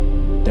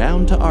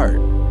Down to Art,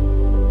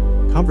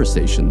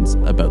 conversations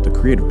about the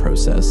creative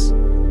process.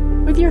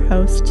 With your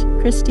host,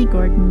 Christy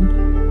Gordon.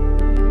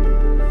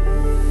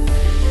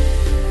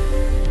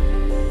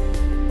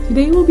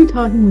 Today we'll be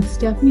talking with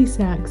Stephanie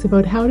Sachs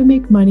about how to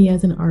make money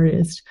as an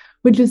artist,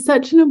 which is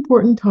such an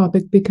important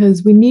topic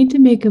because we need to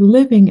make a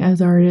living as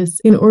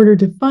artists in order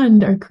to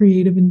fund our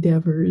creative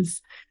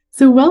endeavors.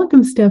 So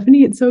welcome,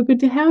 Stephanie. It's so good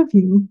to have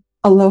you.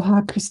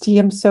 Aloha, Christy.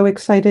 I'm so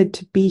excited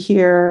to be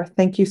here.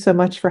 Thank you so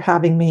much for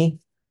having me.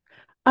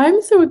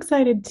 I'm so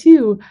excited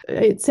too.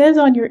 It says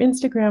on your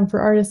Instagram for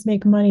Artists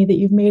Make Money that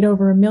you've made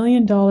over $1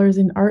 million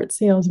in art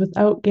sales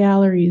without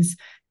galleries.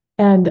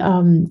 And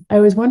I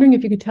was wondering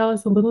if you could tell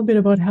us a little bit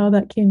about how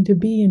that came to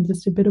be and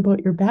just a bit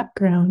about your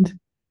background.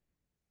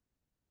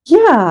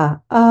 Yeah,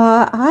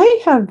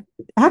 I have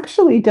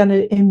actually done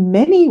it in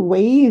many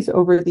ways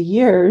over the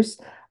years.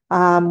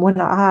 When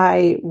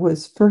I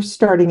was first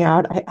starting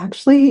out, I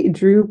actually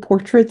drew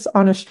portraits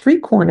on a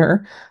street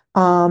corner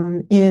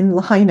in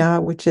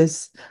Lahaina, which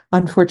is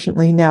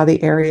unfortunately now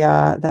the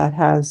area that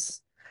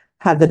has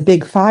had the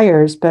big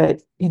fires.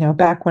 But,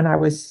 back when I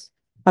was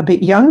a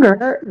bit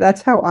younger,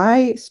 that's how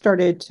I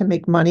started to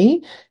make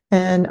money.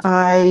 And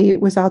I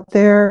was out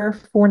there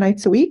 4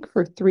 nights a week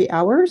for 3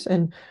 hours,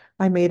 and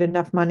I made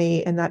enough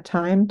money in that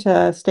time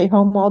to stay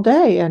home all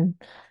day and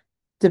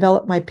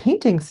develop my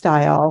painting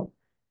style.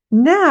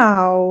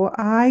 Now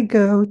I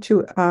go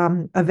to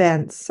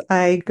events.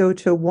 I go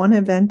to one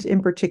event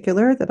in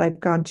particular that I've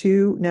gone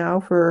to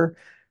now for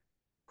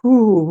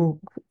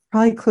ooh,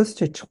 probably close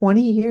to 20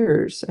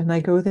 years. And I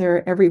go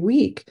there every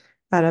week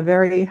at a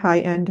very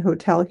high-end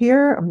hotel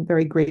here. I'm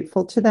very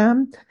grateful to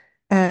them.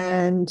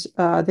 And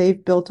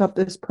they've built up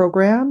this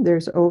program.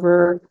 There's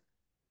over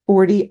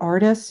 40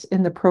 artists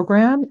in the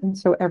program. And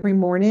so every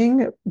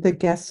morning, the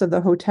guests of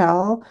the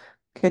hotel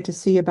get to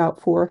see about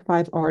 4 or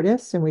 5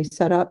 artists, and we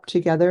set up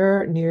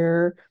together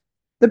near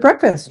the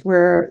breakfast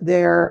where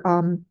they're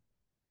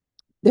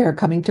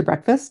coming to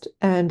breakfast.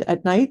 And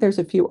at night, there's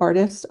a few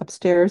artists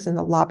upstairs in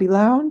the lobby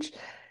lounge,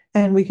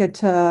 and we get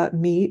to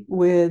meet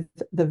with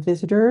the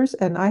visitors.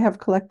 And I have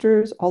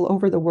collectors all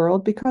over the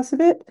world because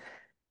of it.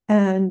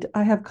 And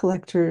I have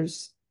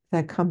collectors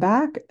that come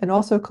back and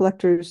also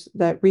collectors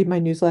that read my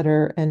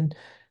newsletter and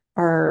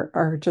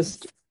are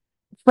just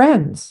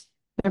friends.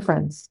 They're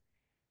friends.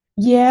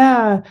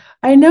 Yeah,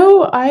 I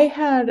know I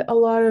had a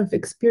lot of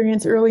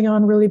experience early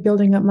on really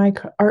building up my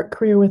art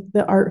career with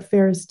the art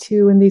fairs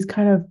too, and these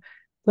kind of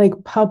like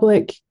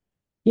public,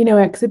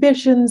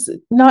 exhibitions,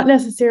 not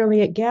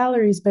necessarily at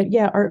galleries, but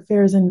yeah, art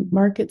fairs and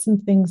markets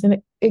and things.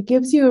 And it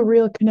gives you a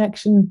real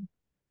connection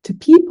to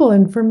people.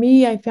 And for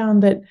me, I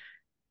found that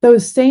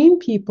those same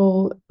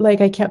people,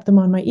 like I kept them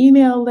on my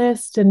email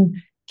list and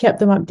kept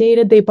them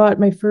updated. They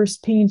bought my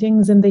first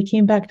paintings and they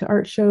came back to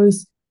art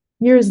shows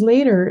years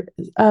later.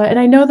 And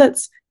I know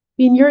that's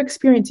in your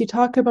experience, you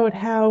talk about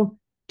how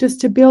just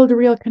to build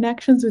real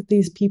connections with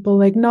these people,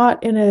 like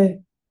not in a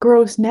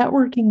gross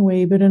networking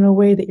way, but in a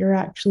way that you're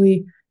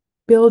actually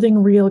building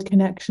real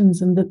connections,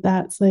 and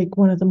that's like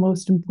one of the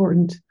most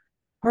important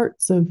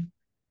parts of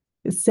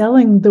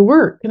selling the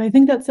work. And I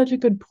think that's such a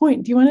good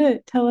point. Do you want to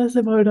tell us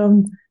about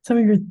some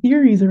of your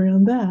theories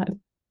around that?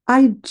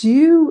 I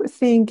do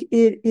think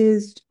it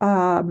is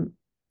not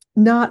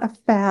a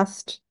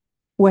fast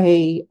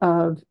way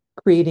of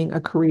creating a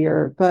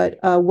career, but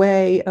a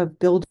way of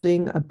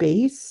building a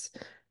base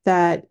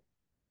that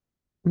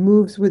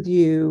moves with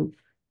you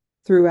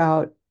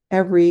throughout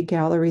every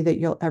gallery that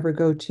you'll ever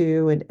go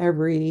to and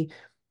every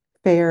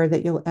fair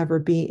that you'll ever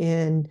be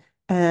in.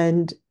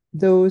 And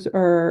those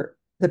are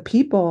the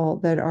people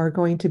that are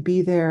going to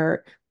be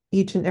there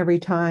each and every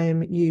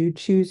time you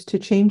choose to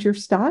change your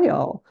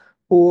style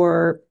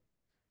or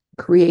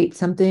create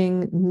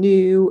something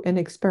new and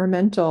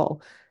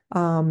experimental.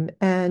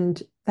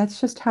 And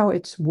that's just how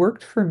it's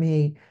worked for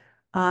me.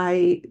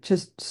 I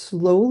just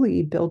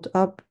slowly built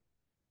up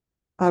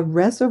a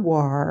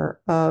reservoir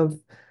of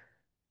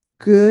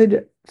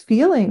good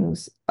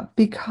feelings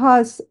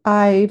because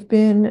I've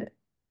been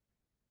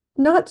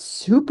not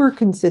super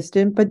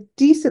consistent, but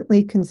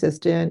decently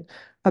consistent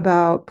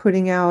about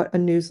putting out a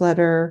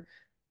newsletter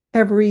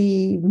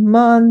every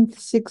month,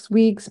 6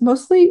 weeks,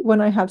 mostly when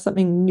I have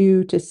something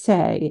new to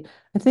say.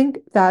 I think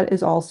that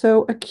is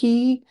also a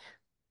key.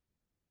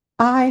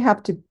 I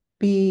have to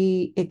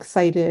be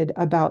excited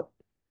about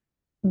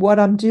what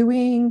I'm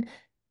doing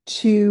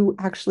to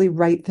actually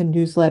write the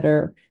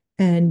newsletter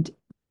and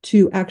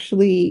to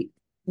actually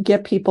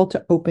get people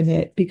to open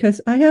it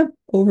because I have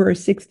over a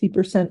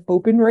 60%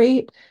 open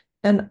rate.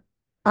 And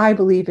I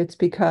believe it's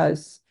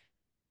because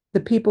the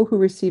people who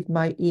receive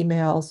my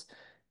emails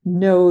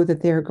know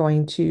that they're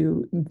going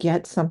to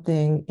get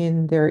something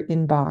in their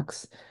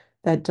inbox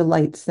that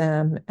delights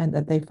them and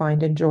that they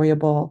find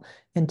enjoyable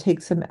and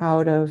takes them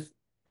out of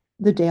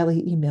the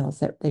daily emails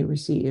that they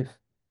receive.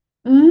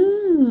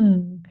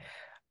 Mm,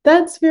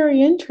 that's very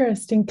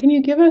interesting. Can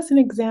you give us an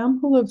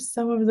example of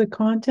some of the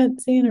content,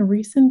 say, in a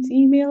recent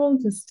email,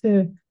 just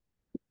to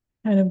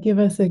kind of give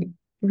us a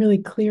really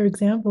clear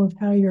example of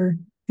how you're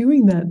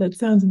doing that? That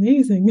sounds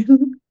amazing.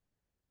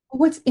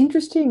 what's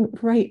interesting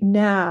right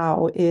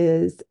now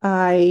is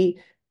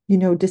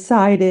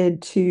decided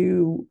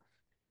to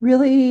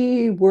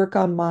really work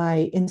on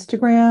my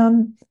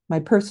Instagram, my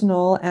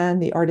personal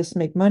and the Artists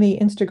Make Money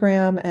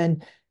Instagram.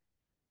 And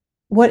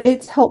what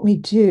it's helped me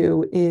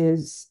do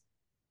is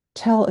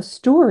tell a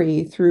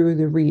story through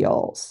the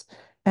reels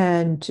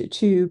and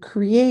to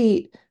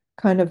create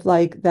kind of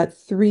like that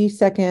 3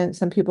 second,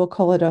 some people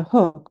call it a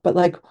hook, but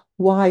like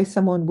why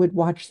someone would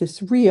watch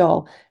this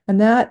reel. And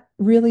that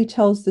really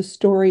tells the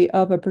story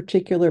of a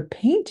particular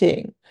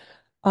painting.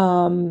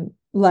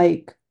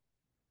 Like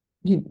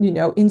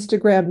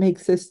Instagram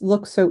makes this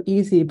look so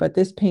easy, but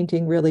this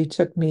painting really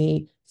took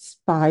me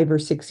 5 or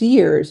 6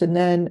 years. And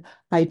then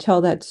I tell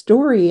that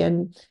story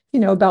in,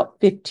 about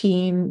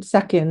 15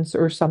 seconds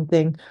or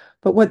something.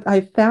 But what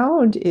I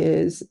found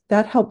is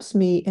that helps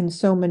me in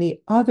so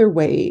many other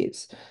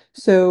ways.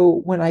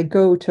 So when I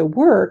go to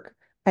work,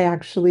 I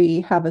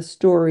actually have a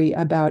story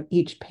about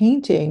each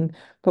painting.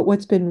 But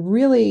what's been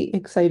really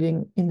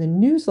exciting in the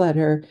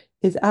newsletter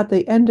is at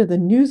the end of the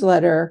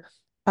newsletter,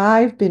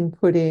 I've been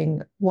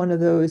putting one of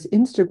those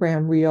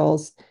Instagram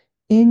reels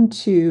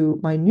into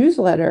my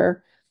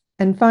newsletter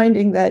and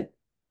finding that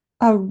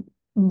a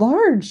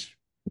large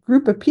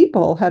group of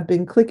people have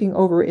been clicking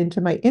over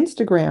into my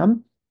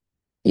Instagram,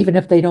 even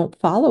if they don't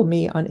follow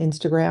me on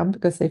Instagram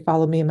because they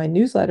follow me in my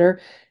newsletter.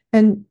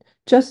 And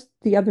just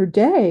the other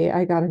day,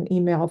 I got an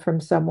email from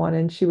someone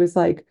and she was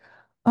like,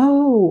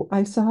 "Oh,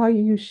 I saw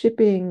you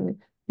shipping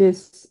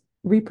this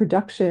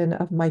reproduction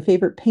of my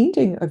favorite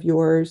painting of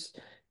yours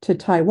to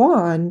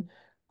Taiwan.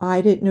 I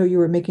didn't know you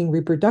were making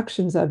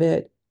reproductions of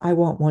it. I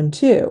want one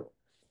too."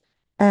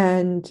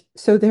 And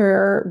so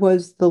there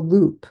was the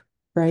loop,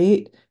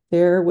 right?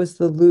 There was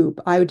the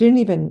loop. I didn't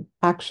even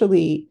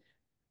actually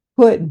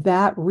put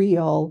that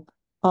reel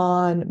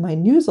on my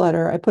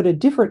newsletter. I put a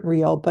different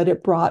reel, but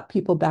it brought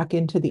people back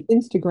into the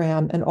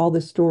Instagram and all the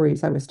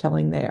stories I was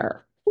telling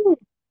there.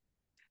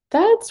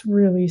 That's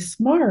really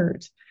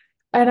smart.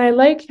 And I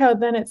like how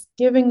then it's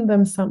giving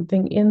them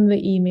something in the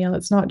email.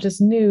 It's not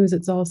just news,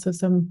 it's also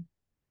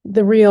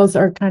the reels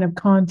are kind of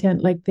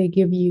content, like they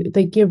give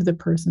the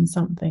person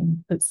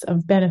something that's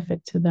of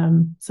benefit to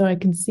them. So I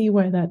can see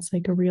why that's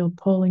like a real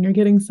pull and you're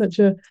getting such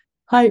a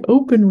high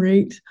open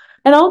rate.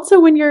 And also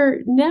when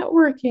you're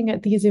networking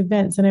at these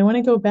events, and I want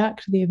to go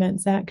back to the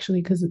events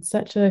actually, because it's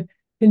such a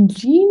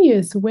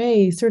ingenious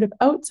way, sort of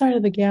outside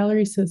of the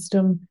gallery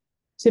system,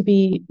 to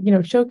be,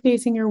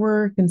 showcasing your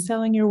work and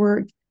selling your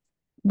work.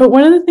 But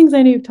one of the things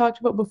I know you've talked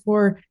about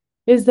before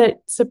is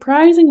that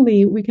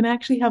surprisingly, we can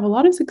actually have a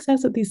lot of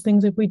success at these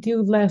things if we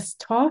do less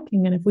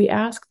talking and if we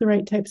ask the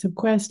right types of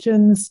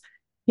questions,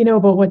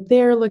 about what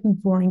they're looking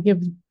for and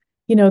give,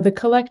 the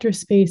collector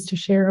space to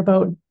share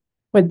about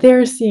what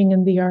they're seeing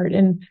in the art.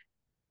 And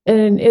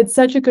it's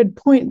such a good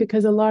point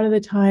because a lot of the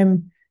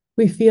time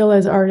we feel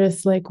as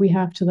artists like we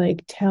have to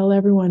like tell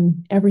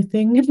everyone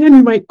everything and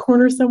we might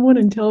corner someone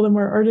and tell them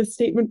our artist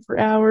statement for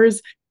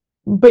hours,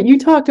 but you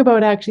talk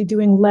about actually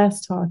doing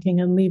less talking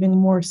and leaving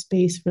more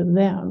space for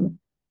them.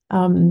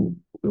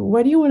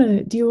 What do you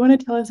want to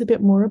tell us a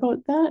bit more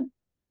about that?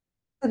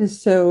 That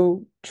is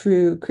so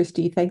true,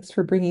 Christy. Thanks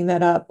for bringing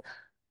that up.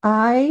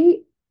 I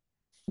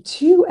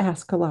too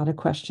ask a lot of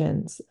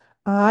questions.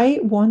 I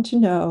want to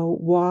know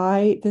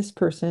why this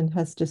person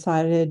has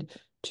decided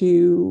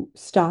to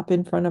stop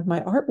in front of my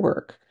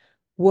artwork.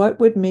 What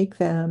would make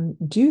them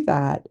do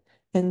that?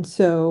 And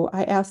so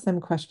I ask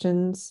them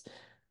questions.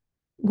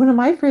 One of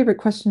my favorite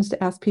questions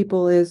to ask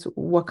people is,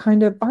 what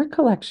kind of art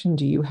collection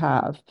do you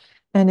have?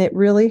 And it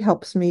really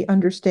helps me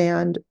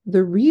understand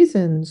the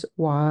reasons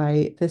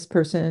why this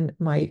person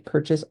might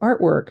purchase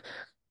artwork.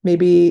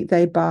 Maybe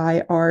they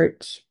buy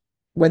art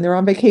when they're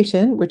on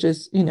vacation, which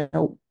is,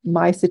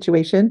 my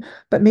situation,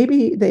 but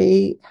maybe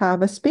they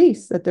have a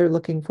space that they're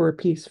looking for a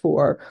piece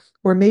for,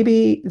 or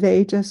maybe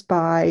they just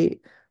buy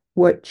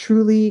what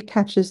truly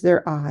catches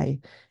their eye.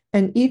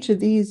 And each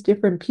of these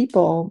different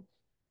people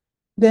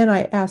then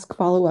I ask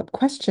follow-up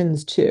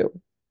questions to.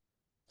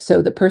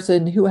 So the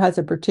person who has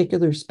a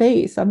particular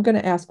space, I'm going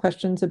to ask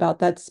questions about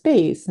that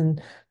space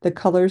and the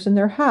colors in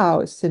their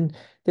house, and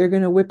they're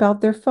going to whip out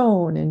their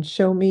phone and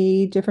show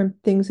me different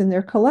things in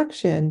their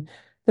collection.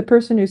 The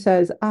person who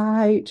says,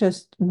 "I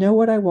just know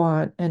what I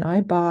want and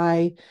I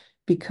buy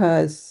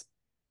because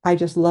I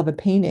just love a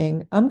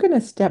painting," I'm going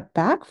to step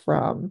back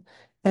from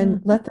and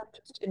Mm. let them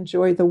just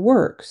enjoy the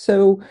work.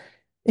 So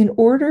in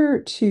order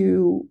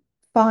to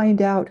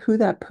find out who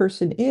that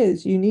person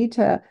is, you need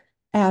to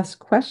ask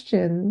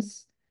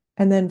questions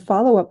and then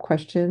follow-up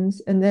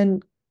questions and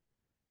then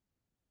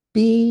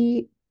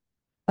be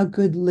a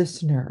good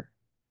listener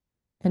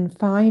and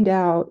find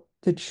out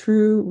the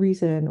true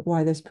reason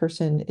why this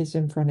person is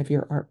in front of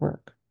your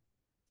artwork.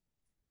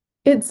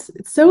 It's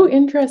so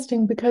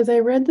interesting because I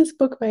read this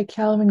book by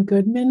Calvin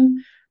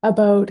Goodman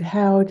about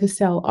how to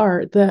sell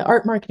art, the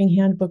Art Marketing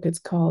Handbook, it's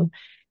called.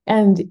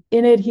 And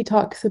in it, he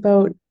talks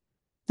about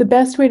the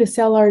best way to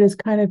sell art is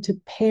kind of to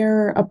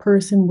pair a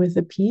person with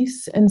a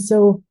piece. And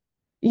so,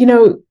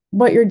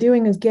 what you're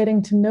doing is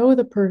getting to know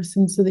the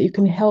person so that you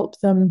can help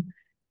them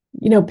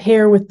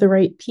pair with the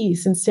right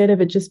piece instead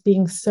of it just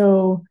being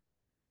so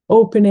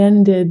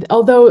open-ended.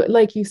 Although,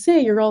 like you say,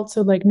 you're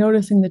also like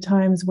noticing the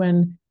times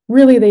when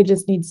really they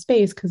just need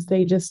space because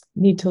they just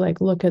need to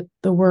like look at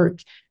the work.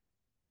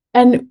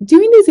 And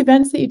doing these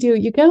events that you do,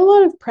 you get a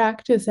lot of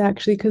practice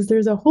actually, because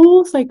there's a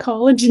whole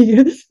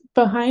psychology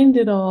behind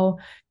it all.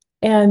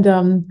 And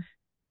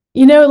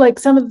like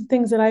some of the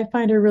things that I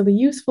find are really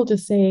useful to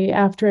say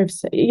after I've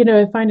said,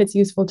 I find it's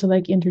useful to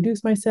like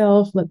introduce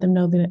myself, let them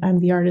know that I'm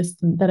the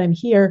artist and that I'm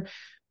here.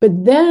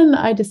 But then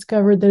I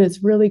discovered that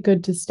it's really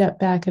good to step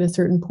back at a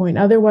certain point.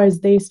 Otherwise,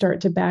 they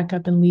start to back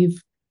up and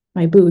leave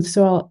my booth.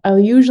 So I'll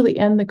usually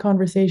end the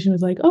conversation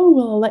with like, oh,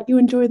 well, I'll let you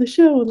enjoy the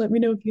show. Let me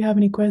know if you have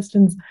any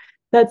questions.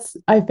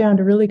 I found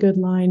a really good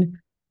line.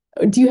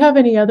 Do you have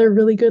any other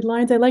really good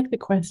lines? I like the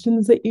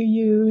questions that you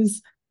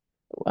use.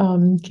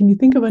 Can you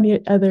think of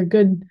any other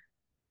good,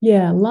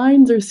 yeah,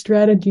 lines or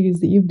strategies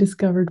that you've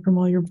discovered from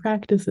all your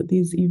practice at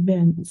these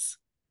events?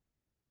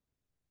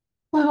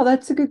 Wow,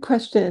 that's a good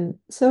question.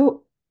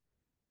 So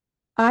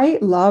I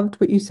loved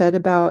what you said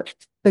about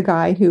the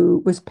guy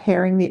who was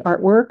pairing the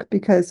artwork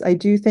because I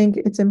do think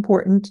it's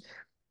important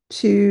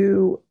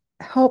to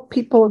help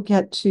people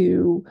get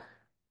to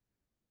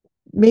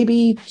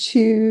maybe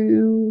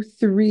two,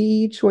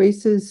 three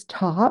choices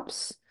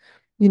tops,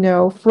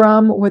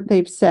 from what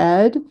they've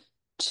said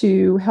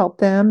to help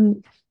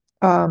them.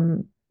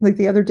 Like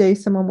the other day,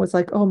 someone was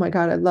like, "Oh my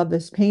God, I love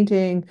this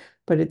painting,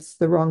 but it's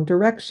the wrong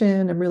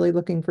direction. I'm really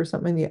looking for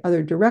something the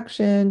other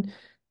direction."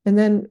 And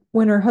then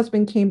when her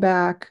husband came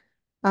back,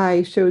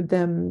 I showed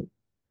them,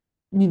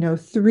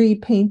 three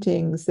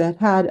paintings that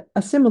had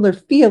a similar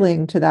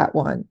feeling to that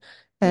one.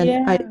 And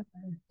Yeah.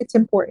 it's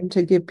important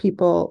to give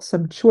people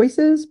some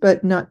choices,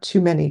 but not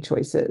too many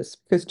choices,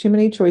 because too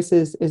many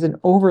choices is an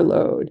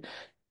overload.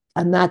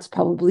 And that's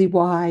probably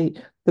why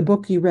the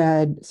book you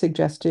read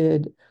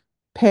suggested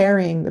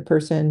pairing the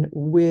person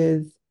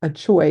with a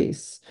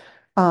choice,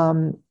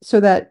 so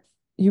that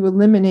you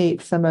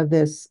eliminate some of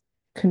this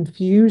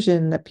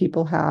confusion that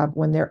people have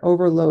when they're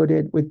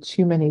overloaded with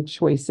too many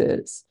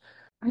choices.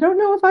 I don't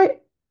know if I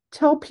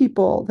tell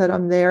people that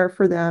I'm there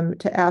for them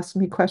to ask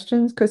me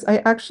questions because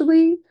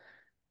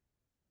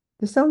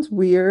this sounds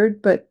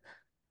weird, but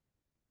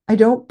I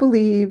don't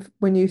believe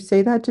when you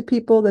say that to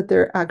people that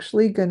they're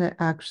actually going to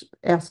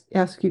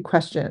ask you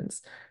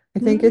questions. I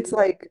think it's Mm.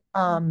 like,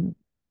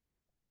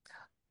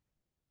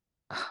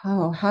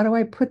 oh, how do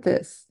I put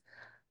this?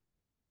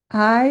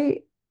 I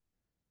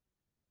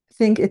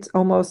think it's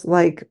almost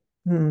like,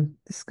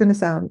 this is going to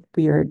sound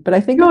weird, but I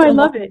think No, it's I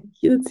almost love it.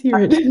 Let's hear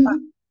a,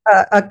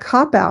 it. a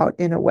cop out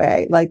in a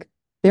way. Like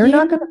they're Yeah.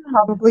 not going to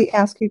probably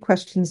ask you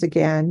questions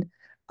again.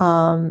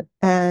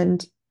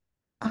 And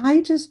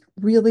I just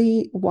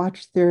really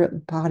watch their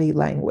body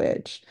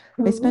language.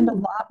 I spend a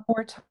Ooh. lot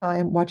more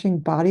time watching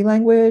body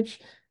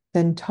language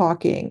than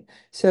talking.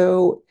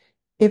 So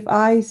if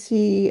I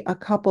see a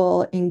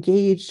couple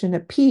engaged in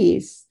a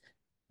piece,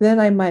 then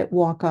I might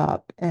walk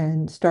up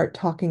and start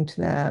talking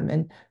to them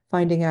and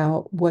finding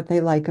out what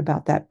they like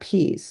about that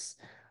piece.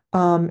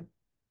 Um,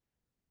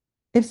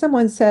 if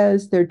someone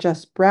says they're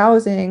just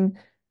browsing,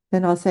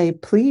 then I'll say,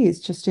 please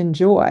just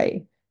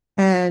enjoy.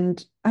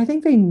 And I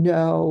think they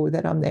know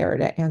that I'm there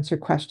to answer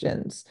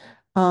questions.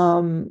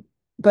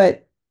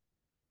 But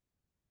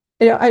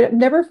I've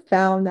never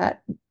found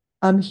that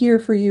I'm here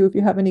for you if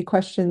you have any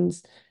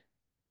questions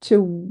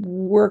to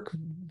work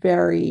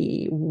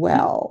very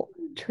well.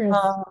 Interesting.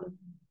 Um,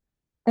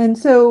 and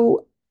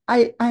so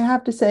I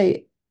have to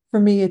say, for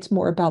me, it's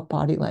more about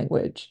body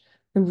language.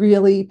 I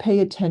really pay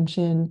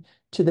attention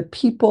to the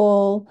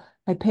people.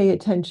 I pay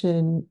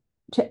attention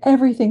to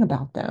everything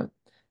about them.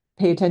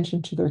 Pay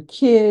attention to their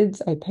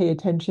kids. I pay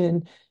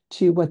attention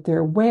to what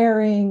they're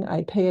wearing.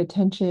 I pay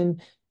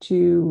attention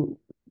to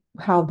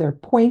how they're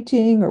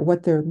pointing or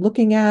what they're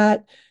looking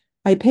at.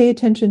 I pay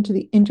attention to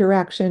the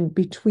interaction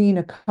between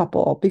a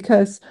couple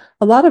because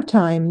a lot of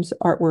times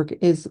artwork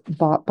is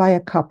bought by a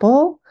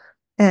couple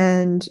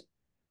and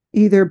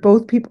either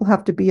both people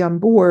have to be on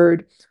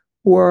board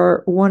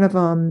or one of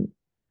them,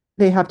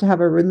 they have to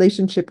have a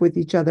relationship with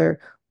each other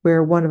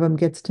where one of them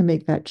gets to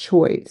make that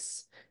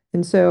choice.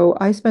 And so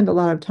I spend a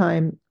lot of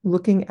time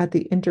looking at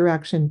the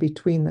interaction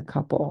between the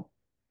couple.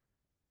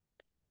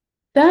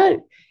 That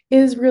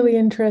is really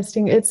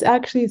interesting. It's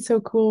actually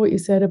so cool what you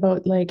said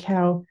about like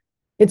how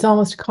it's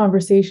almost a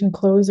conversation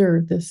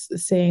closer, this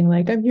saying,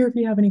 like, I'm here if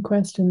you have any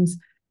questions.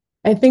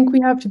 I think we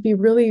have to be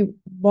really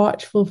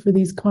watchful for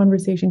these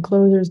conversation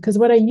closers because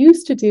what I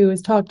used to do is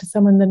talk to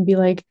someone, then be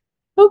like,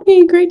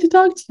 okay, great to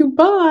talk to you.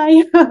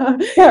 Bye.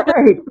 Yeah,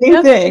 right.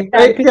 Same thing,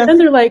 right? Because then Yes.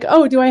 they're like,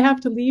 oh, do I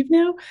have to leave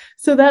now?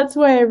 So that's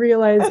why I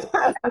realized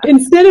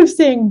instead of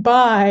saying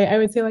bye, I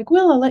would say, like,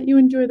 well, I'll let you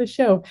enjoy the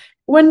show.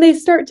 When they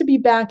start to be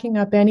backing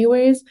up,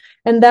 anyways,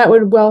 and that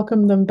would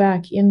welcome them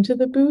back into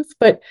the booth.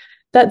 But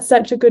that's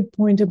such a good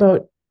point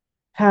about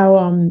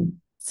how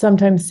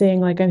sometimes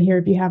saying like I'm here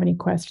if you have any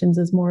questions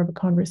is more of a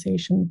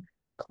conversation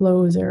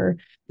close, or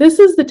this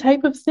is the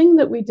type of thing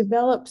that we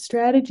develop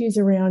strategies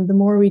around the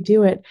more we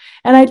do it.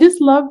 And I just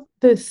love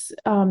this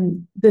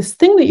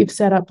thing that you've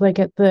set up, like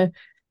at the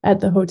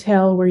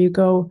hotel where you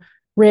go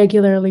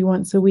regularly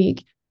once a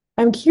week.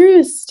 I'm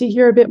curious to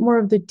hear a bit more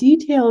of the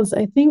details.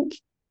 I think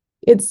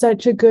it's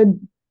such a good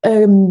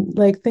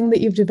like thing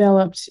that you've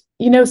developed,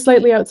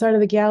 slightly outside of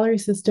the gallery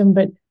system,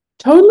 but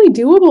totally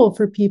doable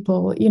for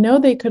people.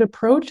 They could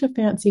approach a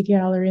fancy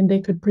gallery and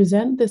they could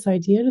present this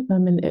idea to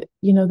them, and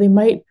they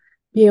might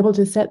be able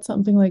to set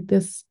something like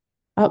this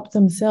up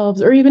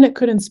themselves, or even it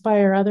could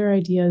inspire other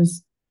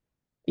ideas,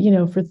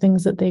 for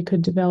things that they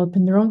could develop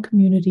in their own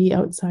community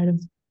outside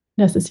of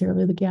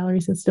necessarily the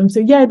gallery system. So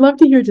yeah, I'd love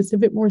to hear just a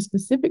bit more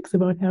specifics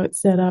about how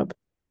it's set up.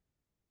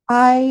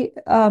 I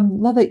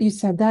love that you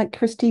said that,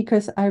 Christy,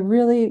 because I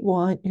really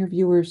want your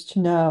viewers to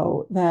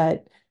know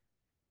that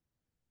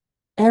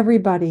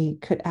everybody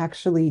could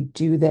actually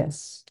do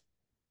this.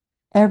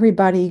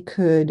 Everybody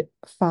could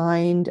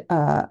find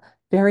a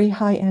very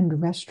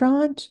high-end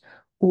restaurant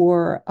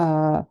or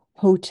a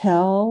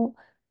hotel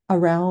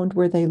around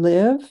where they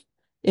live.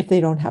 If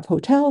they don't have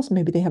hotels,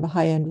 maybe they have a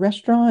high-end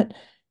restaurant.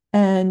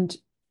 And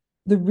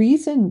the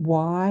reason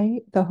why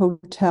the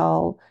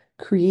hotel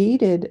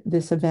created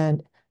this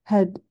event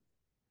had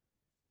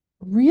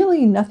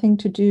really nothing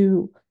to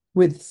do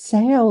with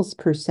sales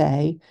per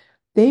se.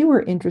 They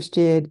were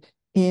interested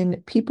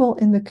in people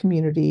in the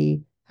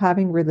community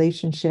having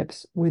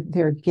relationships with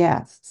their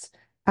guests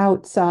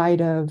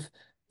outside of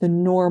the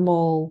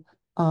normal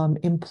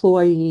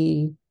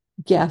employee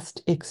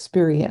guest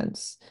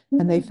experience.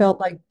 And they felt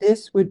like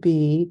this would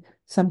be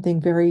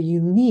something very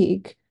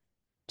unique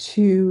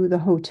to the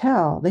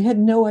hotel. They had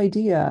no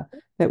idea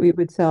that we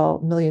would sell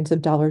millions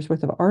of dollars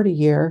worth of art a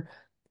year.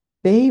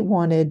 They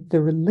wanted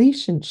the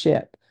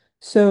relationship.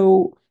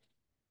 So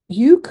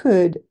you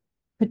could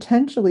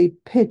potentially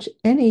pitch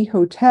any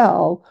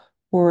hotel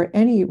or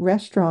any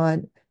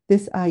restaurant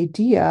this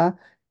idea,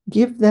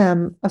 give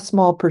them a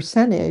small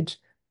percentage,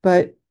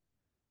 but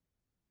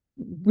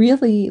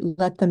really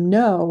let them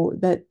know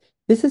that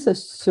this is a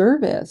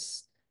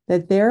service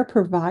that they're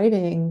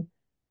providing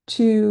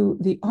to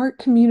the art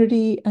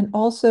community and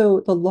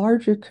also the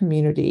larger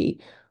community,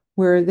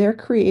 where they're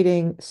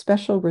creating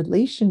special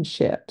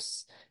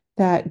relationships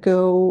that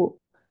go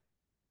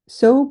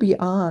so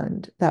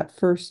beyond that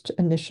first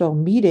initial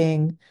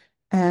meeting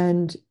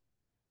and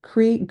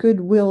create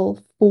goodwill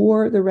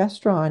for the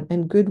restaurant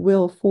and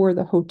goodwill for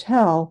the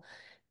hotel.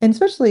 And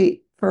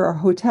especially for a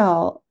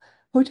hotel,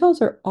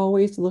 hotels are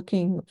always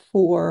looking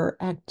for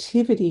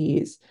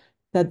activities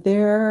that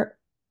their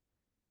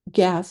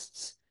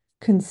guests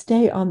can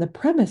stay on the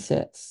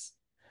premises.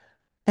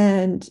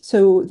 And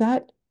so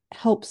that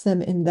helps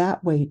them in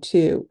that way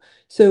too.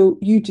 So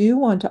you do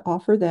want to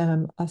offer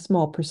them a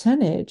small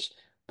percentage,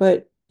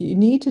 but you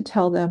need to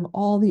tell them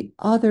all the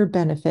other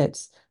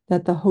benefits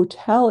that the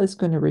hotel is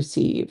going to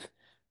receive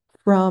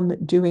from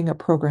doing a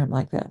program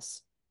like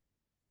this.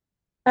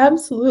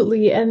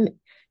 Absolutely. And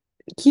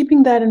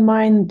keeping that in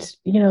mind,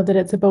 that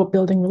it's about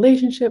building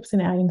relationships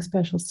and adding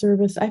special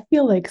service, I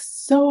feel like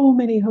so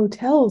many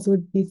hotels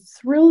would be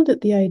thrilled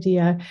at the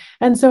idea.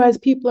 And so, as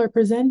people are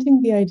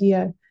presenting the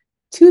idea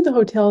to the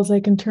hotels,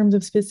 like in terms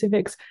of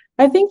specifics,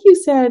 I think you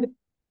said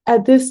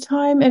at this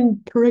time, and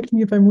correct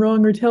me if I'm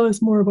wrong or tell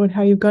us more about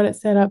how you've got it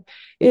set up.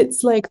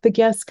 It's like the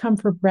guests come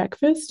for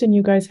breakfast and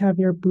you guys have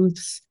your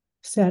booths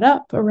set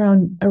up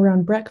around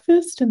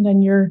breakfast, and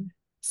then you're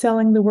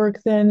selling the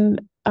work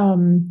then.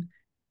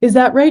 Is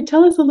that right?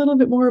 Tell us a little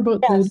bit more about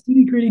the Yes.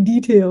 nitty-gritty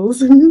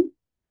details.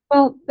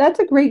 Well, that's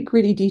a great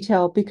gritty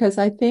detail because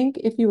I think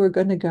if you were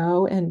going to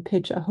go and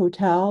pitch a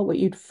hotel, what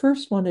you'd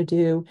first want to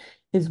do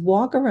is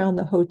walk around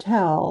the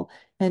hotel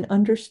and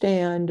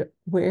understand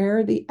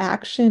where the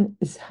action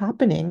is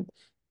happening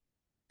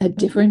at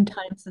different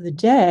times of the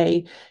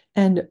day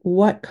and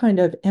what kind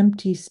of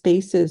empty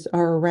spaces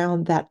are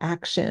around that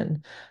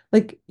action.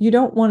 Like, you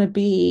don't want to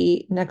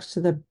be next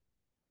to the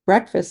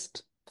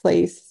breakfast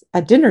place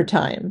at dinner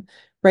time,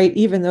 right?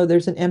 Even though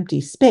there's an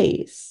empty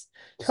space.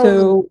 Totally.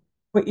 So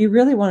what you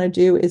really want to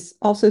do is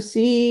also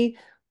see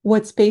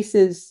what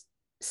spaces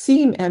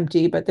seem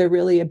empty, but they're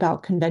really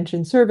about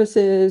convention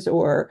services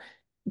or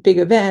big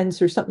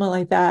events or something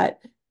like that.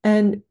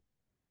 And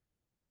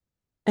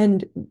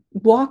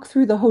walk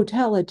through the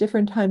hotel at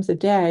different times of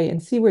day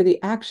and see where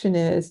the action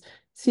is,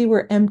 see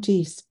where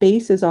empty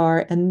spaces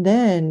are, and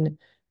then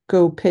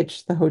go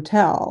pitch the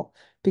hotel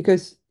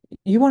because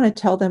you want to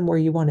tell them where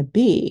you want to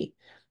be.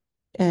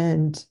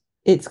 And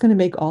it's going to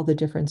make all the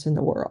difference in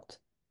the world.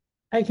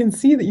 I can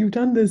see that you've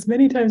done this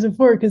many times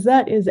before, because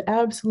that is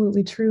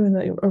absolutely true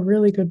and a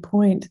really good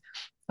point.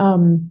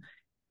 Um,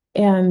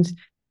 and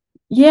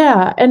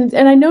yeah, and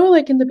I know,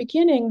 like in the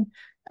beginning,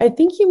 I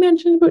think you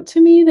mentioned about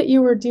to me that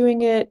you were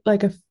doing it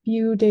like a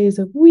few days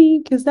a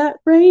week. Is that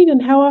right?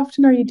 And how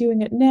often are you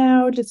doing it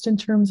now, just in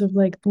terms of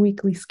like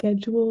weekly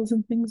schedules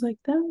and things like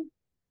that?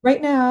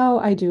 Right now,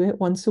 I do it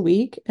once a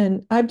week,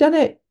 and I've done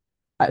it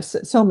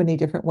so many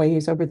different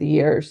ways over the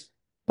years.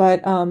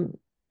 But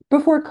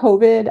Before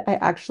COVID, I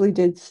actually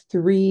did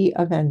 3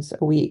 events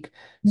a week.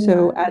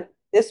 So Wow. at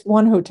this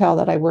one hotel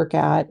that I work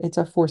at, it's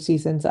a Four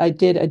Seasons. I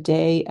did a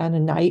day and a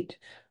night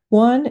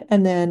one.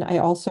 And then I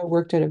also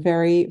worked at a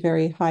very,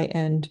 very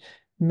high-end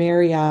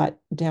Marriott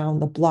down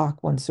the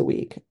block once a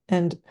week.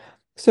 And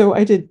so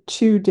I did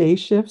 2 day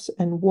shifts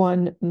and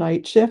 1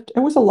 night shift. It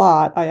was a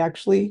lot. I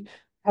actually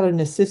had an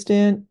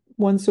assistant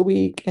once a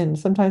week, and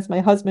sometimes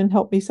my husband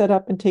helped me set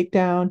up and take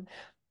down.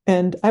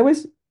 And I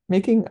was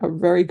making a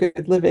very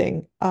good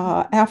living.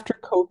 After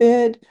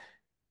COVID,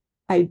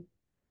 I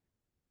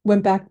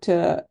went back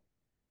to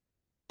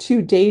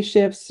 2 day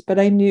shifts, but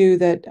I knew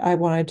that I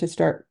wanted to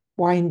start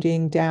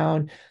winding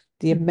down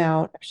the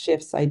amount of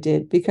shifts I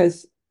did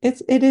because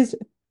it is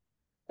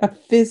a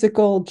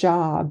physical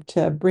job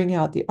to bring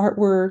out the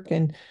artwork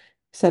and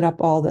set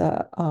up all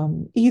the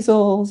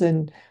easels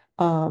and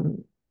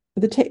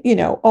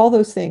all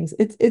those things.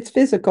 It's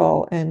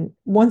physical, and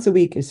once a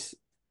week is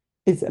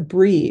a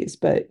breeze,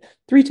 but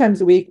 3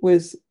 times a week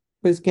was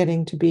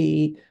getting to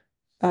be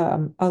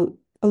um, a,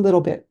 a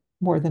little bit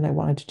more than I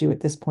wanted to do at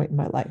this point in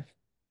my life.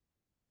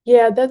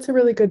 Yeah, that's a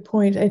really good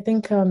point. I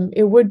think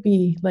it would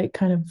be like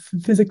kind of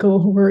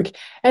physical work.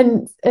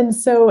 And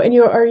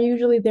you are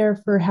usually there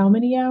for how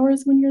many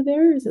hours when you're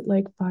there? Is it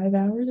like 5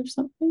 hours or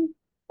something?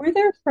 We're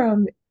there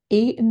from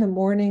 8 in the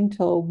morning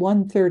till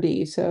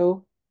 1:30,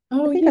 so I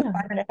Oh think that's yeah.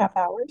 5.5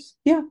 hours.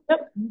 Yeah. Yep.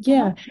 Uh-huh.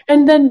 Yeah.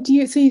 And then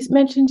so you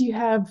mentioned you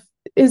have,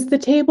 is the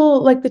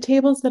table, like the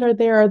tables that are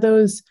there, are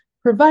those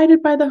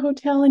provided by the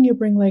hotel and you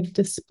bring like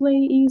display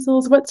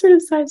easels? What sort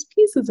of size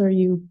pieces are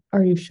you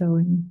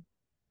showing?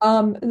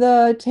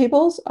 The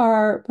tables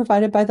are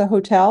provided by the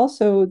hotel,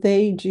 so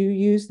they do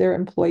use their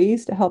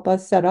employees to help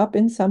us set up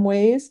in some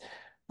ways.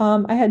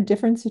 I had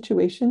different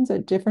situations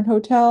at different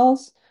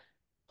hotels.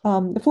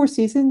 The Four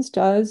Seasons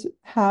does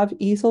have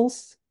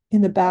easels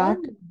in the back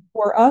Oh,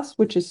 for us,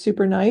 which is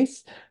super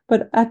nice.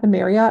 But at the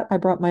Marriott, I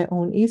brought my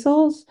own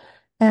easels,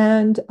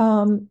 and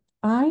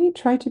I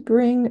try to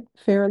bring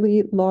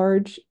fairly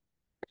large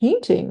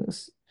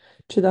paintings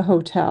to the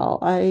hotel.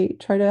 I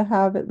try to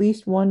have at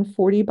least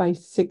 140 by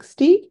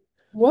 60.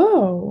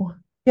 whoa.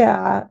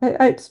 Yeah,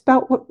 it's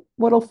about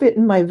what'll fit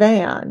in my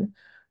van.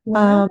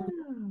 Wow.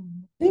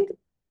 I think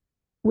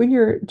when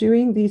you're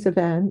doing these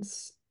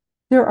events,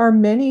 there are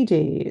many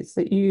days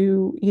that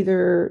you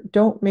either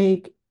don't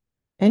make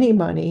any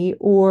money,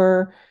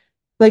 or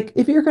like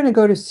if you're going to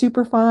go to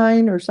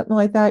Superfine or something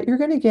like that, you're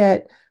going to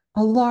get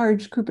a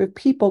large group of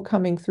people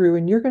coming through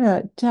and you're going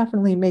to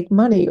definitely make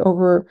money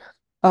over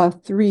a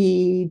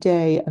 3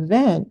 day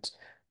event.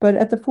 But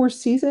at the Four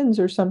Seasons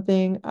or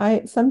something,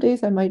 I some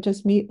days I might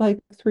just meet like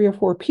 3 or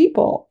 4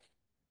 people.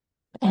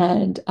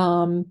 And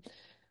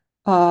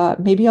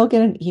maybe I'll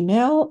get an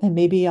email and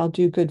maybe I'll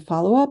do good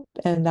follow-up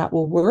and that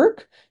will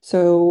work.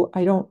 So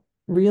I don't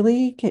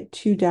really get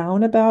too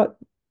down about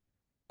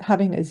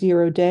having a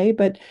 0 day,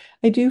 but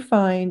I do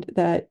find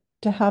that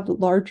to have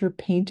larger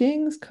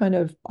paintings kind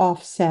of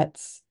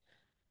offsets,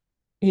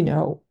 you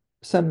know,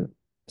 some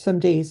some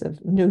days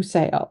of no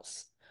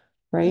sales,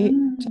 right?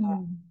 To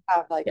Mm.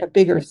 have like Yeah. a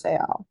bigger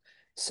sale.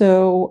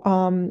 So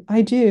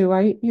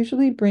I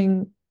usually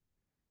bring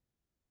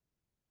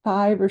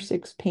 5 or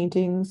 6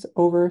 paintings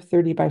over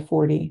 30 by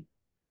 40,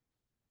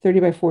 30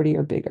 by 40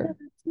 or Yeah, bigger.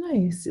 that's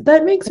nice.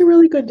 That makes a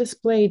really good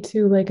display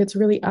too. Like it's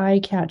really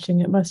eye-catching.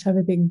 It must have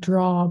a big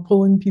draw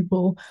pulling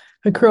people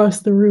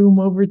across the room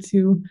over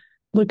to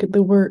look at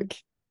the work.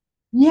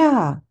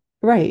 Yeah,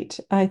 right.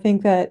 I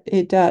think that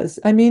it does.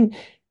 I mean,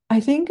 I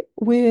think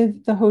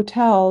with the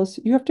hotels,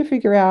 you have to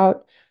figure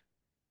out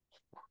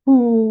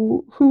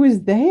who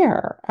is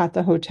there at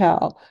the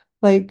hotel.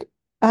 Like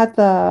at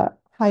the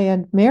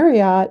high-end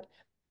Marriott,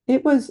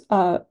 it was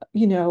a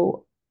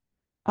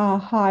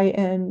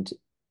high-end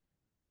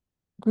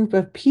group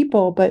of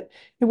people, but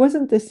it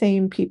wasn't the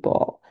same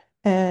people.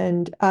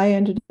 And I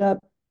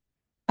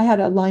had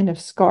a line of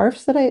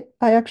scarves that I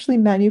actually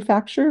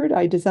manufactured.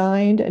 I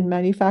designed and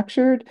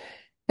manufactured,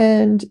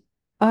 and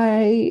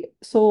I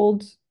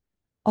sold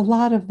a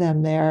lot of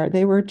them there.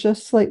 They were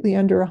just slightly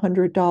under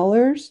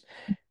 $100,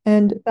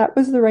 and that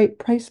was the right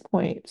price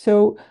point.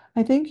 So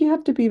I think you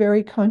have to be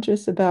very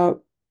conscious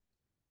about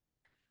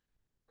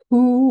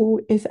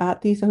who is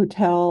at these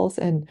hotels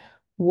and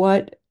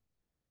what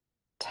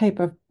type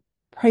of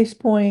price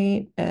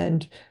point,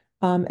 and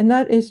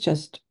that is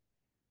just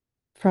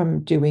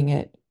from doing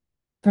it,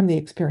 from the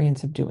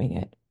experience of doing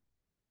it.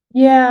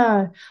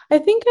 Yeah, I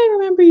think I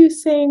remember you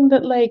saying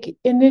that like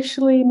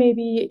initially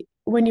maybe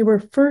when you were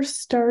first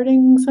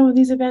starting some of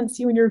these events,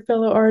 you and your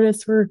fellow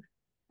artists were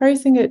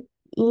pricing it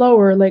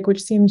lower, like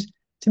which seemed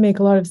to make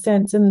a lot of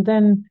sense. And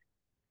then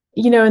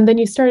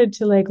you started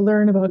to like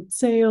learn about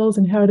sales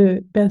and how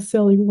to best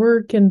sell your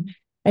work, and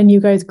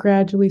you guys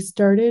gradually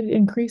started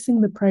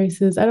increasing the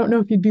prices. I don't know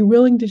if you'd be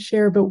willing to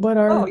share, but what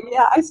Oh are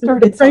yeah,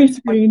 the price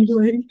range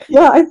like?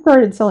 I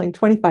started selling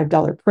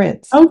 $25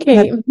 prints.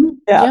 Okay. Mhm.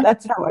 Yeah, Yeah.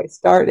 that's how I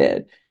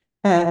started.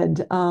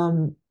 And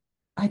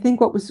I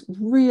think what was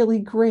really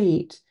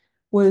great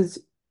was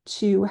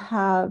to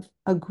have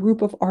a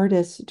group of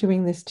artists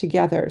doing this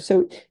together.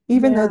 So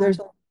even though Yeah. there's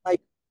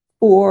like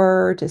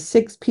 4 to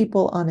 6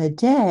 people on a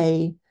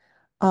day,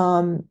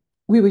 um,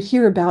 we would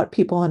hear about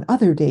people on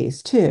other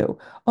days too.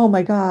 Oh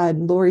my God,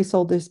 Lori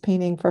sold this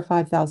painting for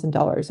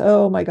 $5,000.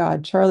 Oh my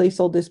God, Charlie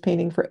sold this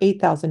painting for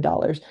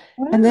 $8,000.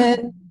 And Wow.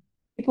 then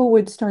people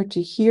would start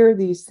to hear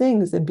these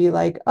things and be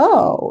like,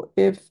 oh,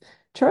 if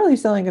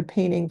Charlie's selling a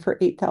painting for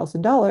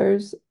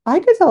 $8,000, I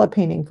could sell a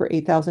painting for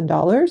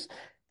 $8,000.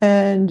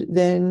 And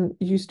then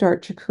you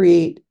start to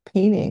create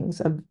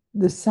paintings of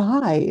the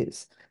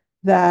size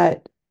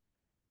that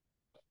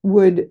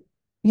would,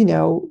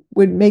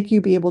 would make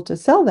you be able to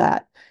sell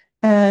that.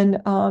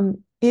 And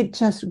it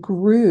just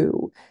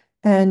grew.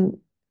 And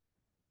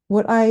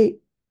what I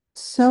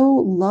so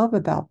love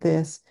about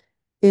this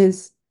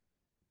is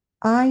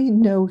I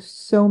know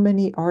so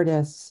many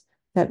artists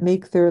that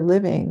make their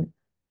living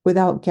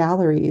without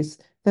galleries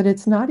that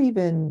it's not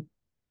even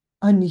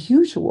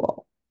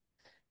unusual.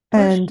 For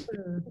And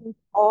sure. we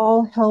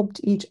all helped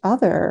each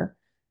other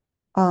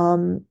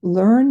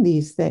learn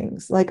these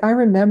things. Like I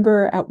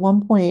remember at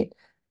one point,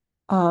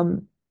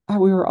 um,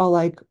 we were all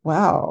like,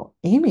 wow,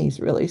 Amy's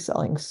really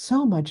selling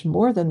so much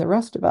more than the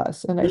rest of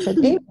us. And I said,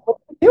 Amy, what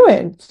are you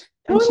doing?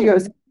 And she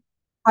goes, Totally.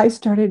 I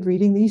started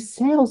reading these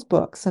sales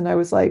books. And I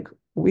was like,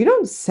 we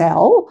don't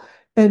sell.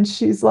 And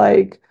she's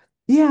like,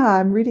 yeah,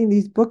 I'm reading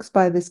these books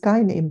by this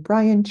guy named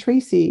Brian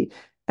Tracy.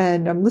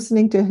 And I'm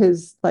listening to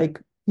his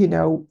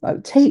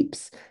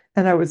tapes.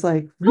 And I was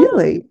like, Oh,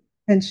 really?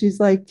 And she's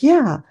like,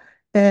 yeah.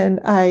 And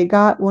I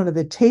got one of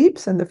the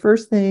tapes. And the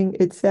first thing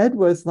it said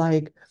was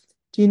like,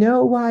 do you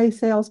know why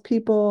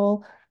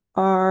salespeople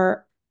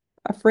are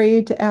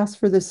afraid to ask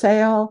for the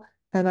sale?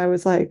 And I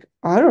was like,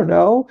 I don't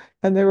know.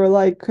 And they were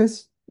like,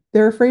 because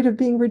they're afraid of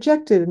being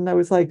rejected. And I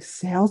was like,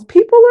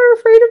 salespeople are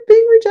afraid of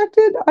being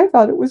rejected? I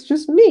thought it was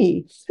just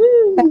me.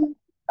 And,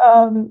 hmm.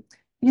 um,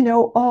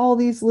 all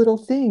these little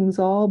things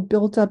all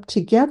built up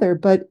together,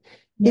 but it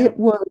Yep.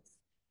 was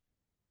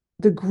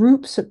the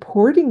group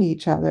supporting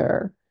each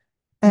other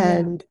Yeah.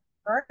 and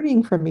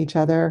learning from each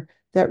other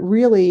that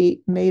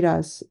really made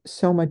us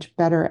so much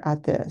better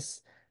at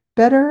this,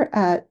 better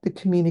at the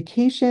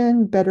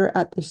communication, better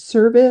at the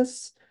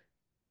service,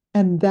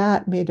 and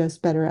that made us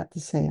better at the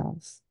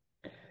sales.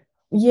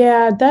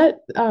 Yeah, that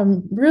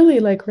really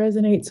like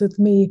resonates with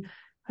me.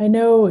 I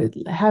know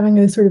having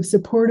a sort of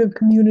supportive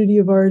community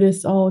of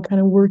artists all kind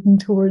of working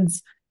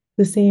towards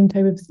the same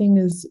type of thing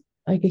is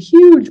like a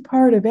huge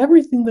part of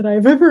everything that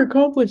I've ever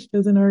accomplished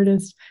as an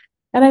artist.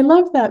 And I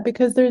love that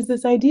because there's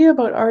this idea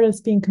about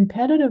artists being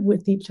competitive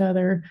with each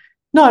other.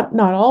 Not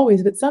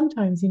always, but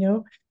sometimes,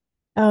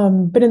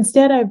 but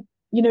instead, I've,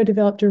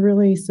 developed a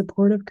really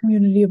supportive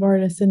community of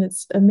artists, and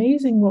it's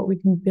amazing what we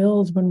can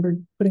build when we're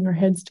putting our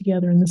heads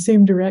together in the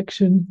same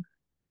direction.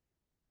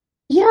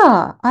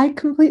 Yeah, I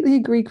completely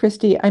agree,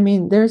 Christy. I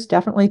mean, there's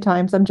definitely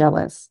times I'm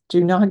jealous.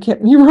 Do not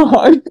get me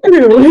wrong.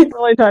 True.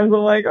 Definitely times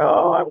I'm like,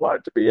 oh, I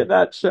want to be in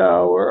that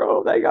show, or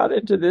oh, they got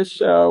into this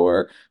show,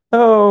 or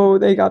oh,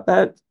 they got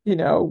that,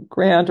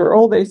 grant, or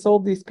oh, they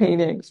sold these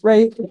paintings,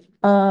 right?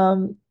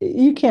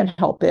 You can't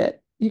help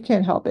it. You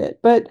can't help it.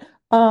 But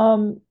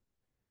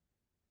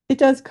it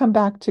does come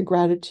back to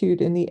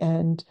gratitude in the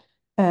end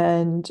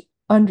and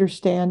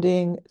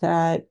understanding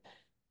that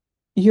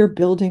you're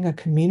building a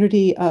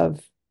community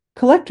of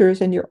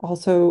collectors and you're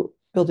also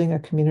building a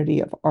community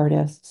of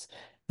artists.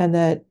 And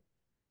that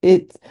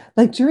it's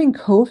like during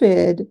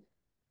COVID,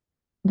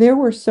 there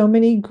were so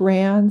many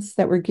grants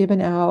that were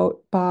given out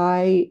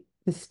by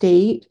the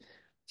state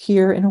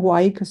here in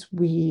Hawaii because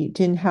we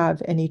didn't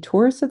have any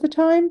tourists at the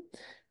time.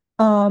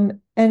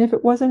 And if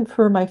it wasn't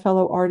for my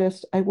fellow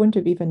artists, I wouldn't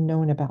have even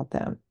known about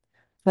them.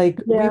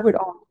 Like we Yeah. would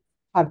all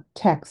have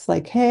texts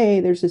like, hey,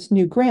 there's this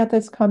new grant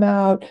that's come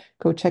out.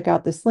 Go check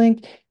out this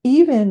link.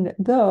 Even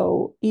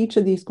though each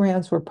of these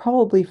grants were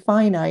probably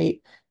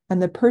finite,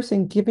 and the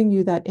person giving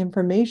you that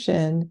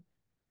information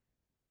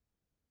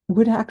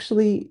would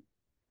actually,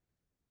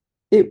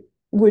 it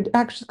would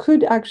actually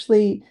could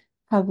actually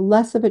have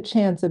less of a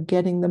chance of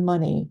getting the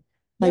money.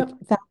 Like Yep.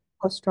 that's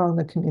how strong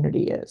the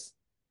community is.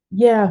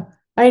 Yeah.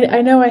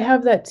 I know I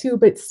have that too,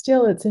 but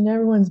still, it's in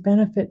everyone's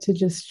benefit to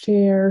just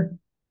share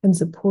and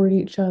support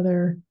each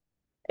other.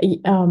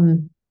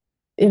 Um,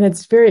 and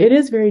it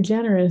is very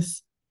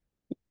generous.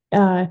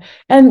 Uh,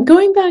 and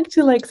going back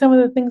to like some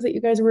of the things that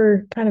you guys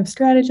were kind of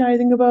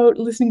strategizing about,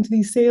 listening to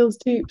these sales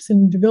tapes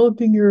and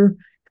developing your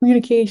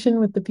communication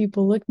with the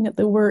people looking at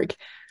the work,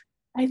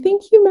 I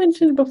think you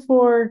mentioned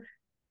before,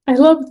 I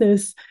love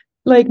this,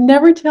 like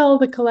never tell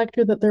the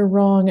collector that they're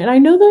wrong. And I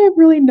know that I've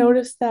really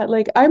noticed that,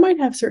 like, I might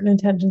have certain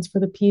intentions for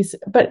the piece,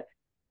 but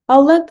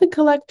I'll let the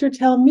collector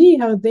tell me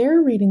how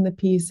they're reading the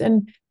piece.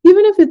 And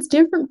even if it's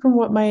different from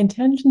what my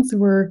intentions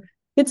were,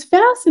 it's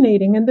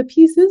fascinating. And the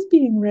piece is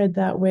being read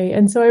that way.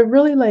 And so I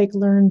really like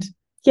learned,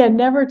 yeah,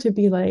 never to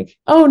be like,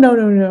 oh, no,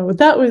 no, no,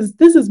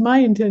 this is my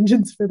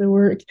intentions for the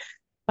work.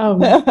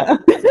 Um, I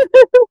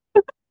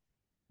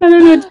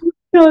don't know.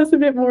 Tell us a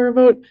bit more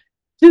about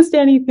just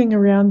anything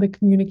around the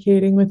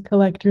communicating with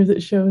collectors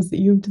at shows that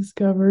you've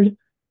discovered.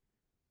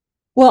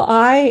 Well,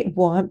 I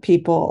want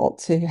people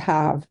to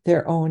have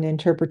their own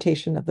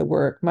interpretation of the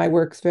work. My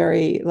work's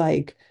very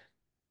like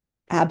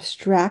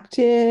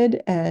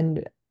abstracted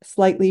and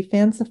slightly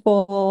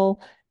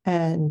fanciful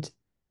and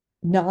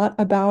not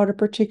about a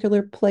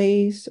particular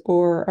place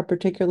or a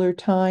particular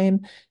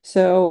time.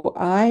 So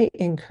I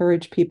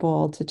encourage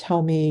people to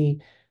tell me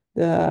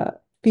the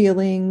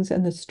feelings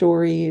and the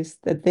stories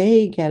that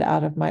they get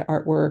out of my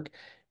artwork,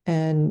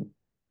 and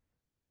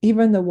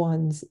even the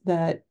ones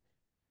that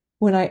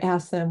when I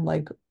ask them,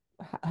 like,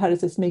 how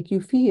does this make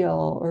you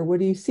feel? Or what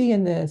do you see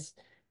in this?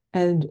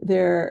 And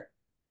they're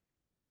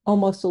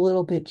almost a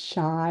little bit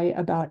shy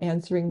about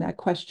answering that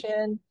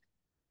question.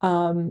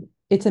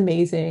 It's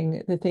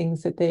amazing the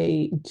things that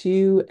they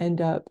do end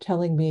up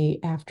telling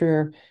me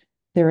after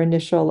their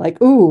initial,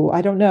 like, ooh,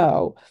 I don't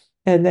know.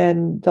 And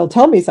then they'll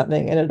tell me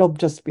something and it'll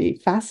just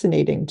be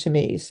fascinating to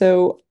me.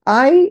 So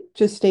I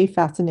just stay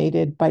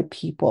fascinated by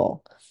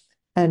people.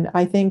 And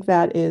I think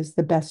that is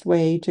the best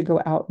way to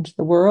go out into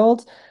the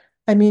world.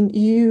 I mean,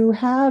 you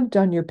have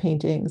done your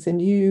paintings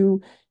and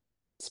you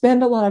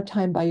spend a lot of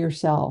time by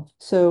yourself.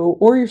 So,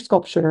 or your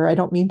sculpture, I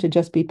don't mean to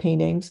just be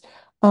paintings,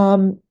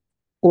 um,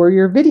 or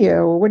your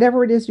video, or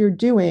whatever it is you're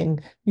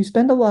doing. You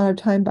spend a lot of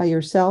time by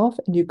yourself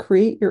and you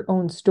create your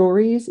own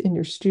stories in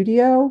your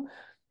studio,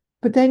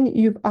 but then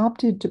you've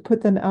opted to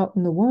put them out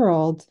in the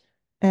world.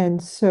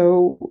 And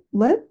so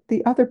let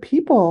the other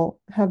people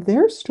have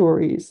their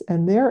stories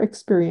and their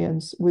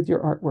experience with your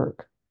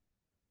artwork.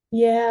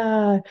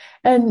 Yeah.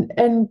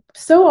 And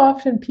so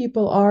often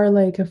people are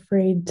like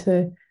afraid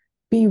to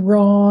be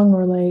wrong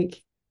or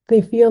like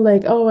they feel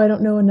like, oh, I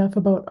don't know enough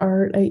about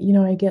art. I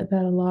get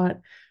that a lot.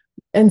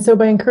 And so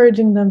by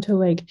encouraging them to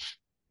like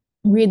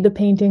read the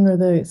painting or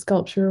the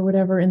sculpture or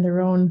whatever in their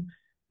own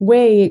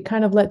way, it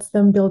kind of lets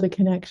them build a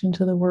connection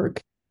to the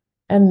work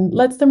and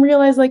lets them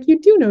realize like you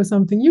do know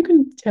something. You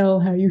can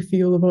tell how you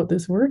feel about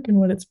this work and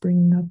what it's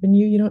bringing up in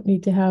you. You don't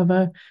need to have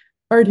a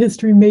art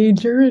history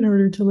major in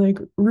order to like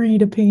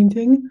read a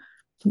painting.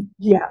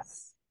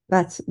 Yes.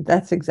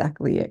 That's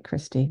exactly it,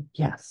 Christy.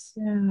 Yes.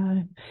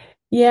 Yeah.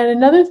 Yeah, and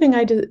another thing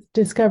I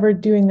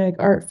discovered doing like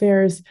art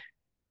fairs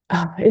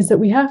is that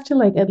we have to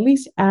like at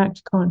least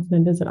act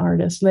confident as an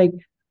artist. Like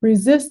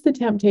resist the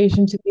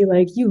temptation to be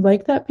like, you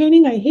like that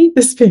painting? I hate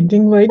this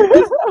painting. Like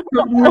this is a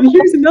problem, and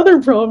here's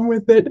another problem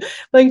with it.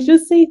 Like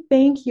just say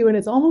thank you. And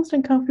it's almost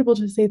uncomfortable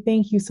to say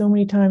thank you so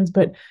many times,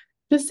 but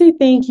just say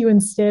thank you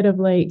instead of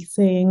like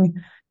saying,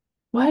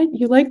 what?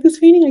 You like this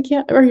painting? I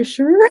can't, are you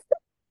sure?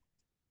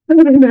 I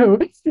don't know.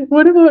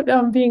 What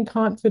about being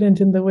confident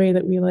in the way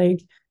that we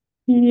like,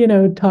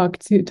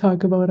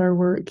 talk about our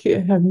work?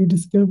 Have you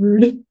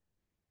discovered?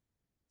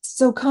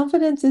 So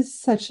confidence is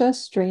such a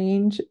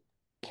strange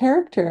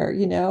character,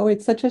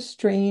 it's such a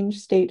strange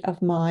state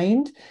of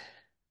mind.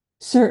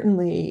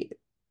 Certainly,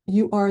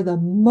 you are the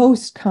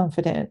most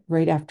confident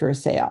right after a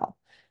sale.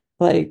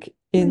 Like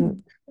Hmm.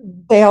 in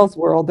sales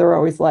world, they're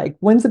always like,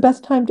 when's the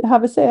best time to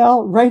have a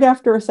sale? Right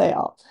after a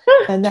sale.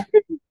 And that's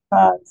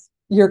because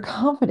your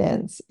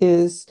confidence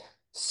is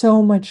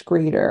so much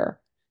greater.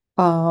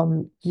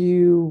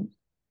 You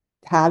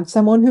had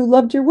someone who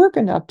loved your work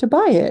enough to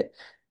buy it.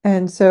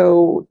 And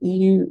so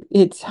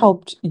it's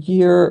helped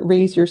your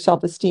raise your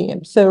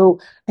self-esteem. So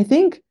I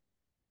think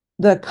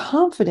the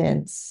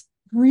confidence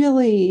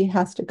really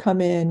has to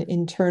come in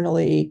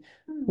internally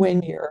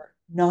when you're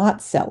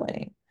not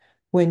selling,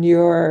 when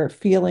you're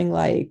feeling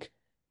like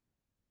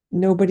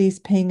nobody's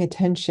paying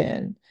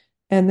attention.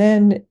 And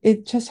then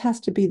it just has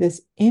to be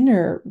this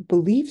inner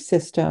belief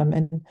system.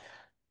 And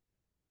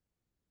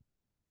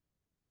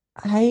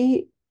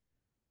I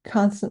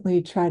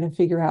constantly try to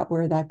figure out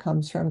where that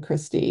comes from,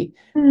 Christy,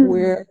 Hmm.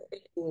 where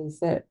it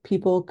is that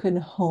people can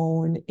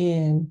hone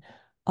in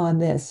on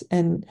this.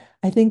 And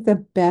I think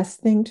the best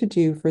thing to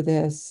do for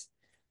this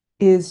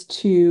is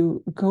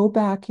to go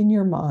back in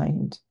your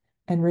mind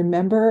and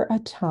remember a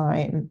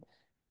time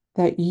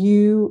that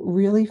you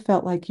really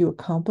felt like you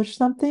accomplished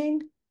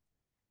something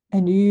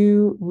and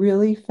you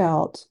really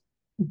felt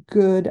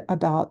good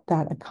about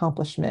that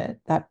accomplishment,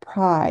 that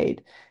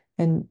pride,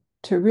 and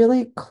to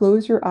really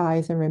close your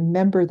eyes and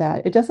remember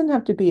that. It doesn't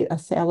have to be a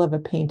sale of a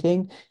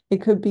painting, it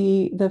could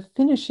be the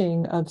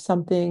finishing of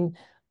something,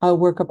 a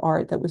work of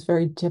art that was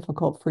very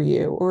difficult for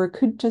you, or it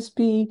could just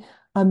be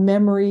a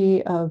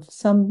memory of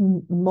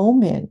some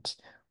moment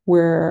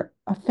where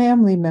a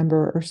family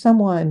member or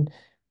someone,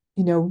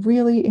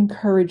 really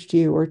encouraged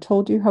you or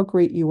told you how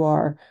great you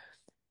are.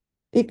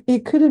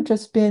 It could have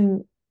just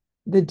been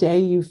the day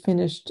you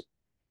finished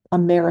a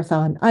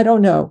marathon. I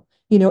don't know.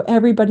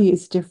 Everybody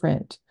is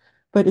different.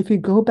 But if you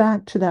go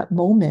back to that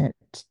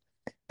moment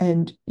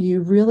and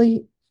you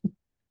really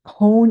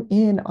hone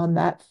in on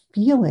that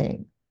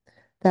feeling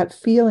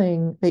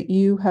that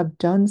you have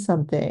done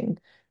something,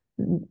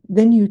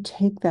 then you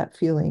take that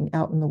feeling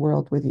out in the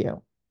world with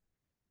you.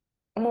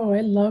 Oh,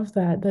 I love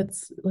that.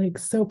 That's like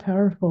so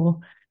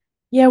powerful.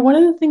 Yeah, one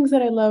of the things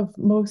that I love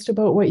most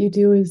about what you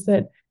do is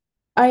that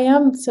I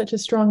am such a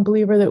strong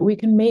believer that we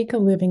can make a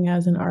living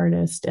as an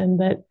artist and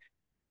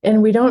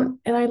we don't,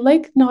 and I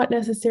like not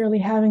necessarily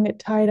having it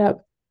tied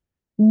up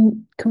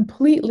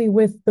completely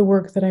with the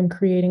work that I'm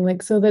creating,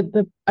 like so that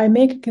the I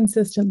make a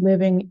consistent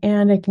living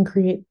and I can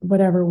create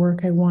whatever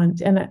work I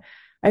want. And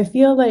I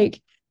feel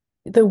like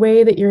the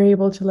way that you're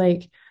able to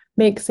like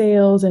make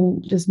sales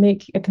and just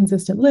make a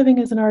consistent living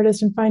as an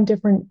artist and find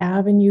different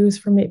avenues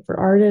for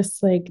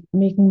artists like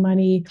making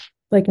money,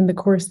 like in the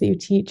course that you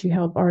teach, you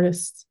help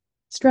artists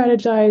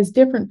strategize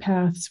different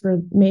paths for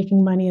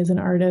making money as an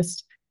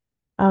artist.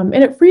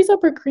 And it frees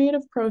up our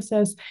creative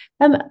process.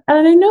 And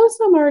I know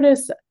some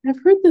artists,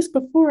 I've heard this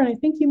before, and I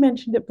think you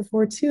mentioned it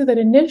before too, that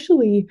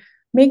initially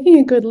making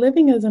a good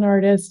living as an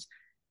artist,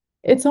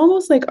 it's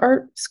almost like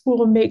art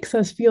school makes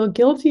us feel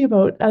guilty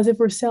about as if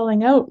we're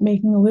selling out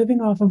making a living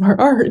off of our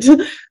art.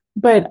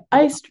 But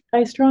I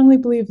strongly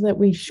believe that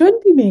we should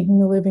be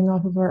making a living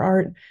off of our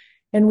art,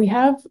 and we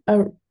have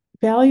a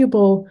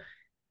valuable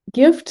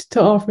gift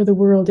to offer the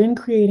world in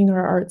creating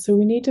our art. So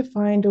we need to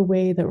find a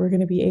way that we're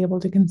going to be able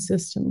to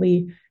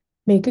consistently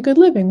make a good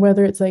living,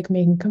 whether it's like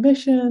making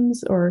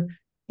commissions or,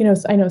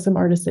 I know some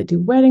artists that do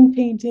wedding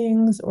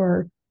paintings,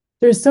 or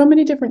there's so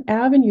many different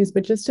avenues,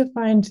 but just to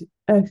find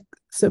a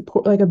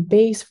support, like a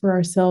base for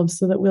ourselves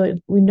so that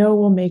we know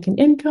we'll make an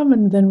income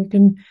and then we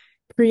can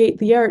create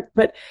the art.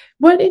 But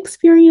what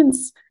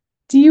experience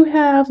do you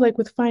have like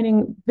with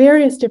finding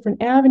various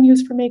different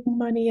avenues for making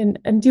money? And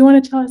do you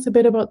want to tell us a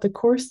bit about the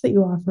course that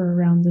you offer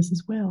around this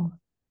as well?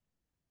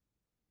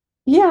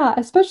 Yeah,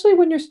 especially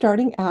when you're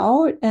starting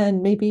out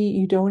and maybe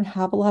you don't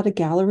have a lot of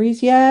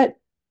galleries yet.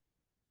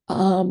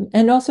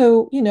 And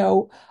also,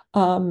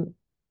 um,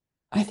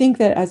 I think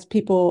that as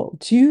people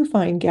do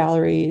find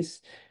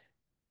galleries,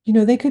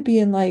 they could be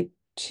in like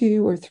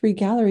two or three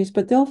galleries,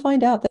 but they'll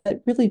find out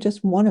that really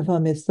just one of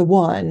them is the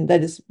one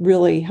that is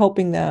really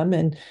helping them.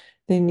 And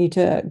they need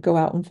to go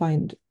out and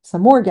find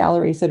some more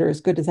galleries that are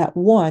as good as that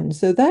one.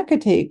 So that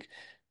could take,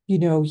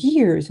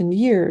 years and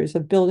years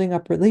of building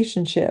up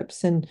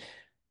relationships. And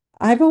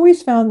I've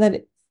always found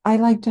that I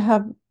like to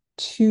have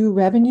two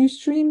revenue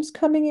streams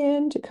coming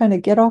in to kind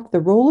of get off the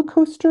roller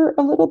coaster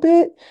a little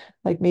bit.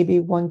 Like maybe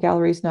one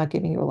gallery is not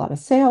giving you a lot of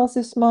sales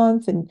this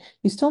month, and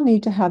you still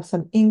need to have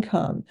some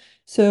income.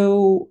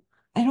 So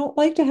I don't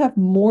like to have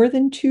more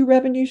than two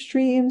revenue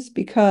streams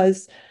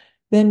because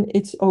then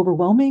it's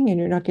overwhelming and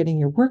you're not getting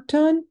your work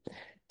done.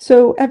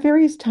 So at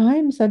various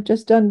times, I've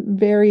just done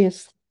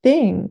various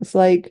things.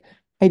 Like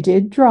I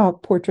did draw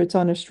portraits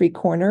on a street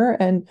corner,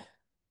 and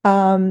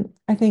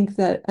I think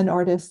that an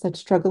artist that's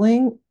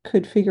struggling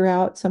could figure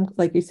out some,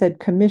 like you said,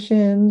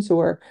 commissions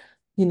or,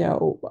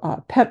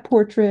 pet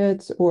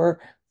portraits or,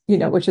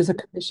 which is a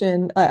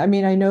commission. I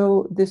mean, I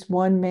know this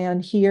one man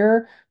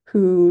here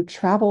who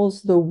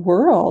travels the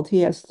world.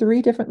 He has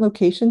three different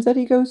locations that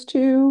he goes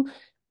to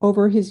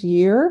over his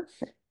year.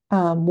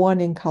 One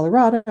in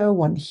Colorado,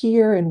 one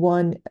here, and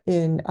one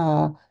in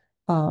um,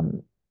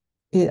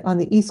 on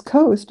the East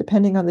Coast,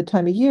 depending on the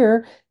time of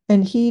year.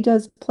 And he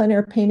does plein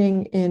air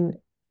painting in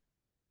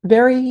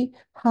very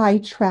high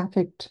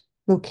trafficked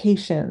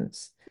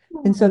locations.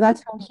 And so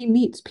that's how he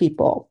meets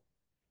people,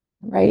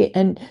 right?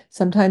 And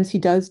sometimes he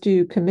does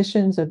do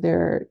commissions of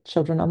their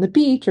children on the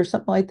beach or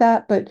something like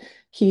that, but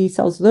he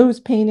sells those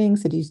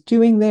paintings that he's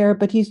doing there,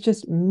 but he's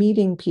just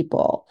meeting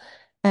people.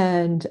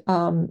 And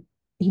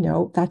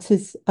that's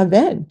his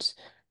event.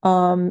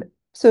 Um,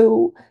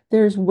 so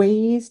there's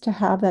ways to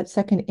have that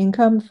second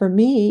income for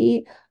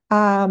me.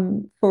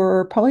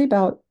 For probably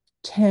about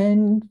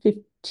 10,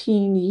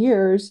 15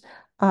 years,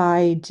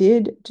 I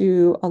did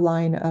do a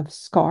line of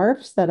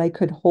scarves that I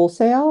could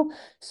wholesale.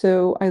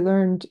 So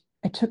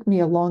it took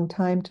me a long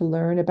time to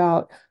learn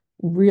about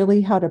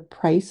really how to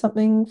price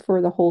something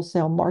for the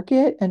wholesale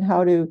market and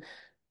how to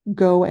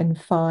go and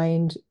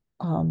find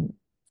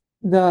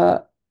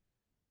the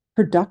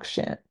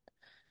production.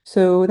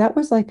 So that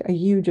was like a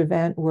huge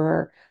event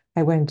where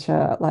I went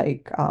to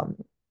like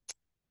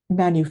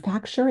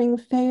manufacturing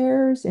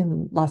fairs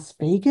in Las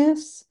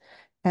Vegas.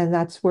 And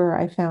that's where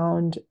I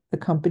found the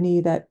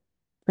company that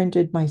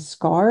printed my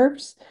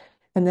scarves.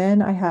 And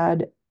then I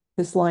had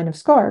this line of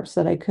scarves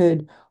that I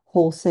could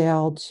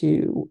wholesale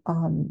to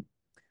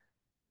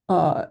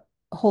uh,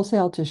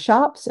 wholesale to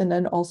shops and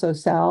then also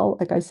sell,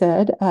 like I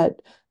said,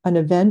 at an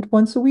event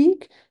once a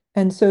week.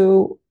 And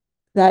so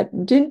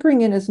that didn't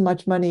bring in as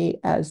much money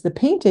as the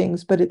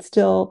paintings, but it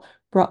still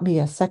brought me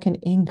a second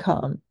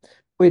income,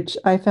 which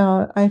I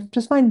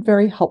just find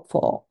very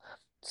helpful.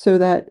 So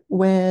that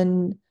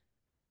when,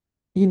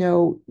 you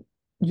know,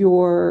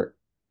 your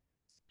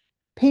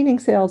painting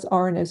sales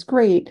aren't as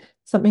great,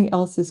 something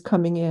else is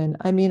coming in.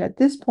 I mean, at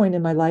this point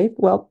in my life,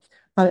 well,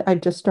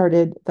 I've just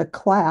started the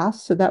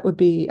class, so that would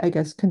be, I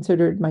guess,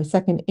 considered my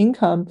second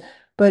income.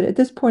 But at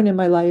this point in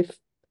my life,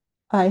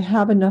 I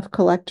have enough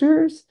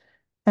collectors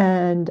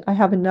and I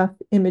have enough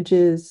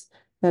images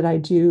that I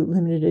do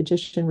limited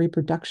edition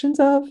reproductions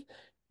of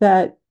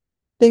that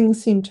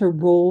things seem to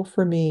roll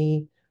for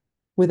me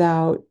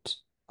without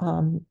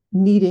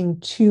needing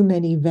too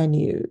many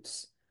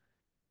venues,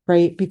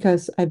 right?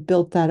 Because I've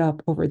built that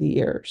up over the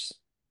years.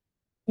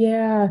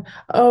 Yeah.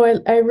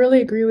 Oh, I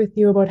really agree with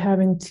you about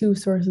having two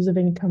sources of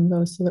income,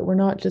 though, so that we're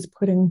not just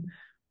putting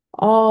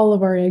all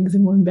of our eggs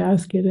in one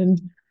basket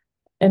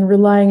and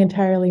relying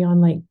entirely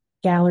on like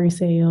gallery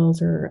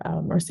sales or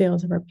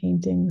sales of our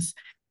paintings.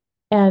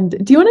 And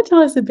do you want to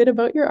tell us a bit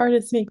about your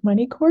Artists Make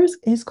Money course?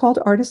 It's called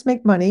Artists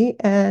Make Money,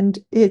 and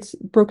it's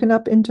broken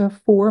up into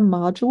four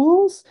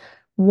modules.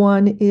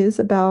 One is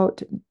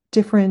about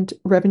different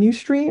revenue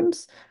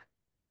streams.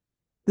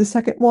 The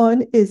second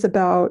one is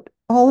about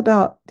all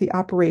about the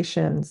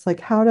operations, like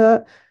how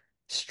to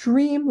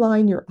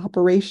streamline your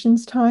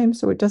operations time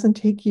so it doesn't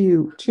take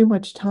you too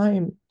much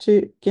time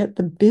to get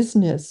the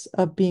business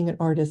of being an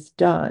artist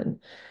done.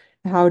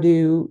 How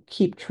to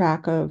keep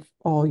track of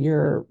all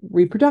your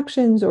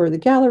reproductions or the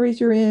galleries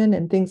you're in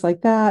and things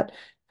like that.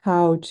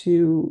 How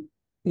to,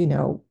 you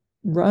know,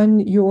 run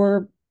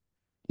your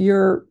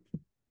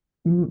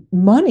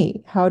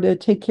money, how to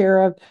take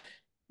care of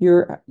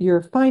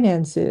your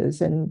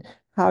finances and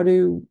how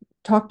to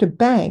talk to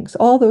banks,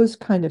 all those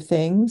kind of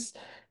things.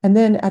 And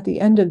then at the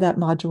end of that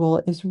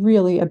module is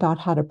really about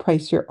how to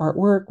price your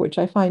artwork, which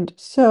I find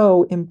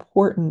so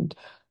important.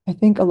 I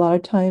think a lot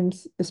of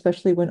times,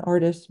 especially when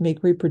artists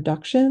make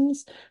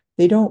reproductions,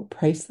 they don't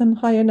price them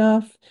high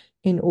enough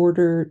in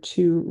order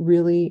to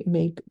really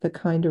make the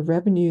kind of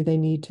revenue they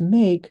need to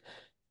make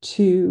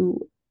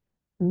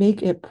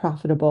it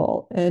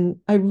profitable. And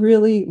I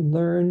really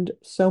learned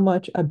so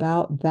much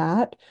about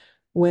that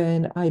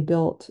when I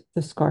built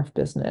the scarf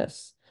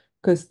business,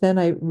 because then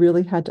I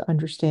really had to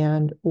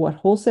understand what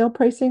wholesale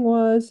pricing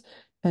was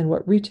and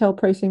what retail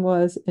pricing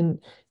was. And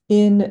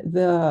in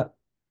the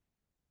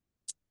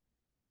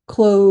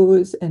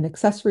clothes and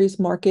accessories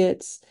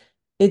markets,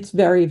 it's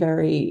very,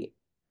 very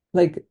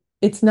like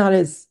it's not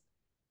as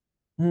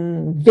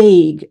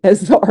vague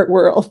as the art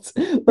world.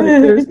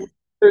 Like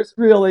there's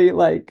really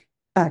like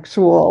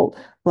actual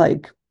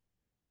like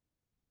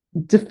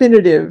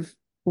definitive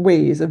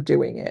ways of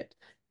doing it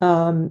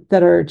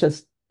that are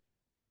just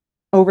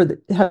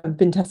have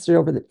been tested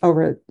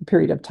over a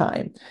period of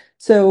time.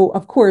 So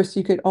of course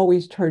you could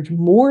always charge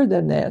more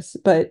than this,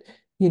 but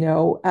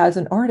as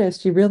an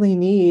artist, you really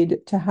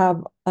need to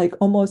have like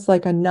almost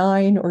like a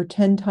 9 or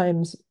 10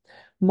 times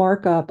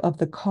markup of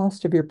the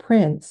cost of your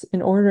prints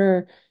in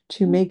order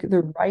to make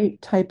the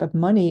right type of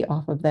money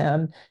off of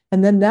them.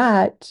 And then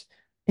that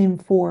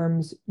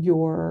informs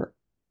your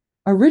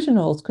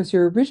originals, because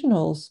your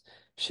originals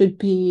should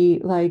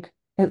be like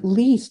at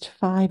least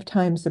 5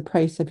 times the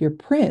price of your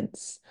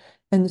prints.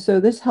 And so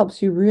this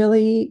helps you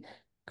really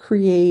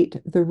create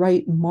the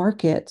right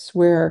markets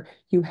where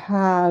you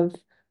have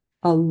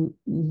a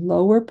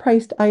lower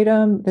priced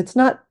item that's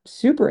not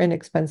super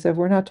inexpensive.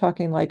 We're not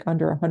talking like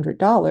under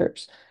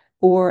 $100,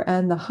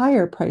 and the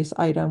higher price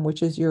item,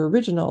 which is your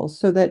originals,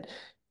 so that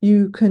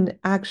you can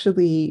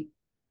actually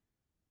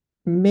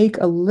make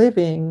a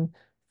living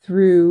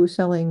through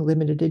selling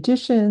limited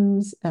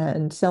editions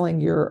and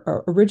selling your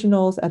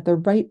originals at the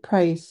right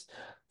price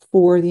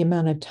for the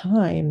amount of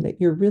time that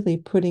you're really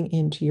putting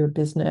into your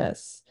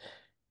business.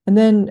 And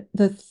then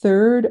the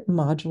third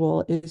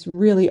module is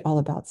really all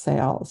about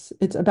sales.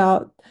 It's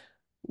about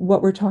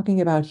what we're talking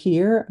about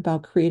here,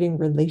 about creating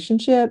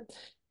relationship.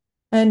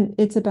 And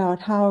it's about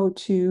how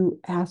to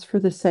ask for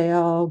the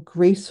sale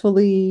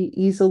gracefully,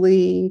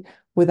 easily,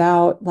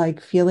 without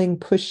like feeling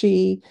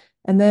pushy.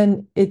 And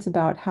then it's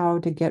about how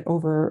to get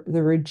over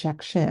the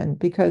rejection,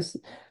 because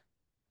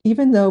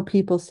even though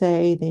people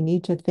say they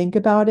need to think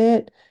about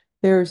it,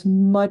 there's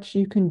much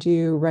you can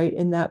do right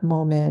in that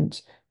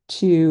moment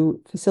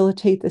to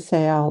facilitate the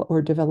sale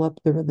or develop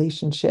the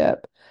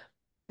relationship.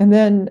 And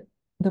then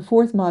the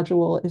fourth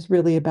module is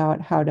really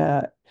about how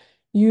to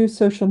use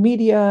social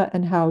media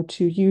and how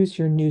to use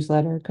your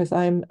newsletter, because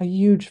I'm a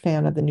huge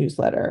fan of the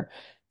newsletter.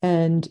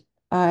 And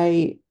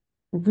I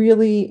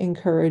really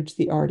encourage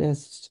the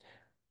artists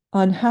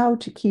on how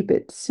to keep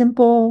it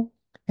simple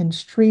and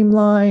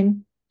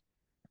streamline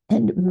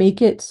and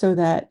make it so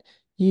that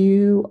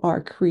you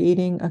are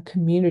creating a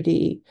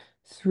community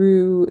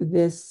through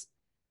this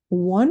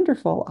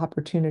wonderful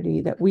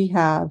opportunity that we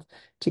have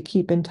to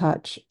keep in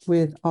touch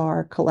with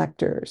our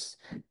collectors.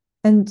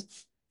 And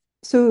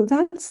so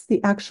that's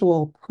the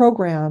actual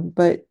program,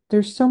 but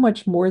there's so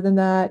much more than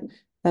that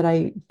that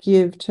I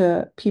give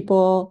to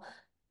people.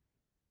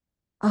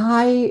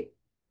 I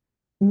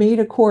made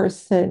a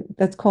course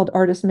that's called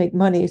Artists Make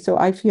Money. So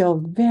I feel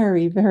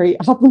very, very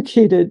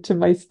obligated to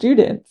my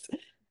students.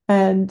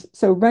 And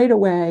so right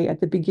away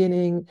at the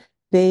beginning,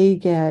 they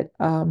get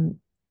an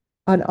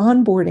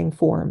onboarding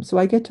form. So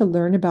I get to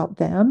learn about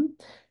them.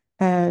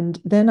 And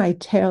then I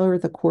tailor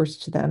the course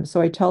to them. So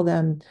I tell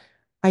them,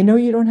 I know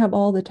you don't have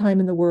all the time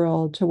in the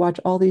world to watch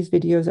all these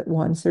videos at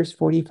once. There's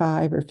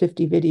 45 or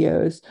 50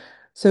 videos.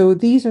 So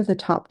these are the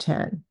top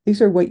 10.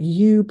 These are what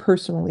you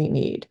personally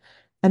need.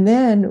 And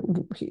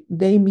then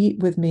they meet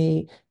with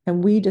me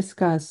and we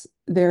discuss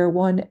their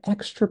one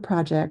extra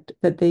project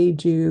that they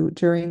do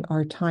during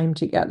our time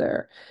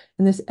together.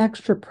 And this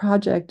extra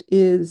project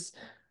is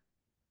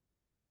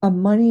a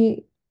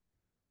money,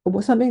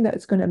 something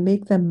that's going to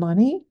make them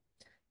money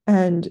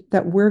and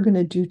that we're going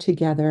to do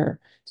together.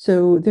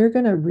 So they're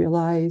going to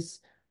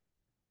realize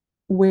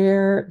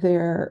where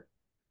their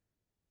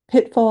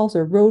pitfalls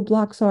or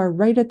roadblocks are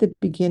right at the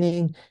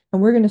beginning.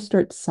 And we're going to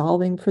start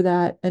solving for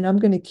that. And I'm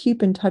going to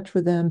keep in touch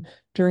with them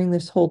during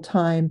this whole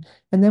time.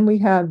 And then we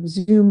have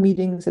Zoom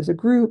meetings as a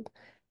group.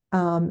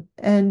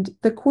 And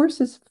the course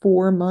is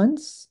 4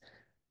 months.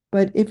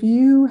 But if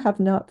you have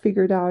not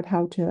figured out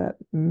how to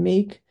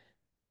make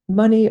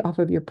money off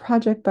of your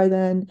project by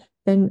then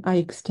I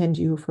extend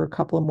you for a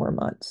couple of more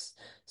months.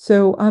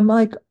 So I'm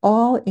like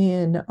all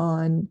in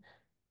on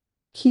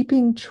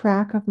keeping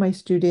track of my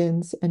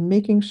students and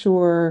making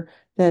sure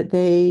that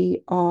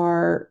they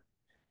are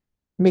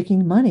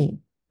making money,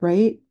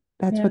 right?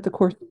 That's Yeah. what the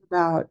course is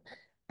about.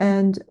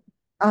 And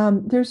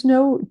there's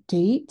no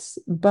dates,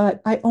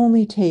 but I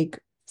only take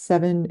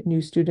 7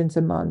 new students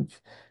a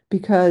month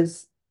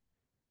because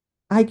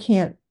I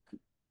can't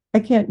I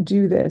can't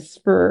do this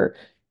for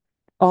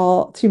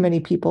all too many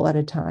people at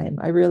a time.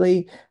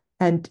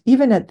 And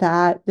even at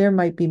that, there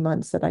might be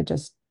months that I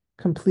just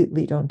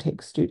completely don't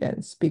take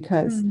students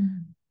because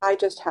Mm. I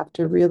just have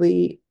to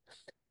really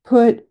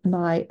put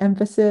my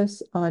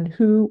emphasis on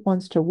who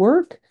wants to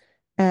work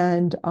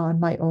and on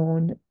my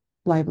own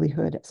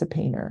livelihood as a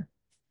painter.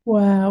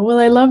 Wow. Well,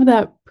 I love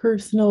that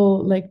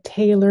personal, like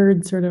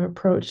tailored sort of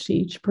approach to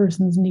each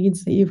person's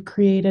needs that you've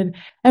created.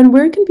 And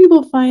where can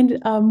people find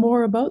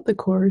more about the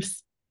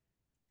course?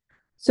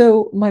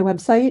 So my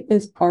website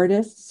is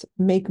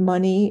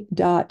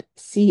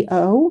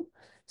artistsmakemoney.co.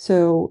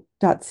 So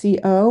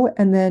 .co,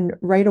 and then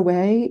right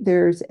away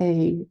there's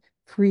a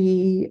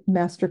free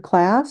master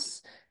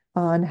class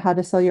on how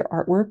to sell your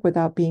artwork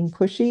without being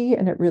pushy,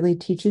 and it really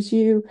teaches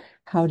you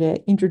how to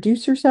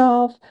introduce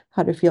yourself,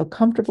 how to feel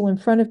comfortable in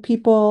front of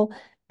people,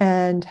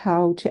 and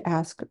how to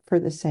ask for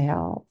the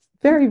sale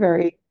very,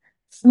 very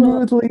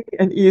Well, smoothly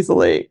and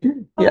easily.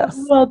 Yes.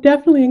 well,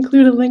 definitely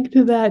include a link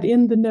to that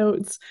in the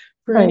notes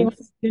for anyone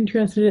who's Thanks.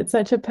 interested. It's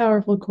such a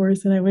powerful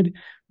course, and I would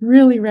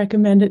really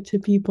recommend it to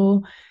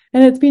people.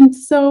 And it's been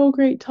so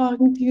great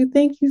talking to you.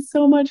 Thank you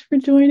so much for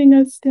joining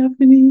us,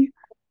 Stephanie.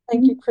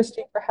 Thank you,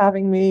 Christy, for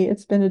having me.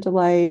 It's been a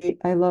delight.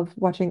 I love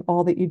watching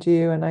all that you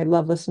do, and I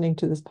love listening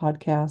to this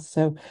podcast.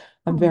 So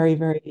I'm Oh, very,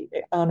 very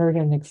honored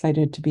and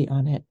excited to be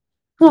on it.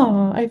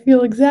 I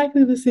feel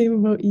exactly the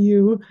same about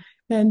you.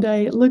 And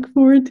I look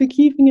forward to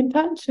keeping in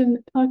touch and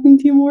talking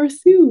to you more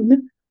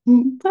soon.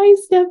 Bye,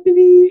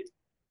 Stephanie.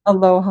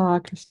 Aloha,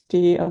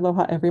 Christy.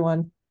 Aloha,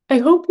 everyone. I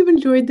hope you've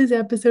enjoyed this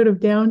episode of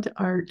Down to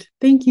Art.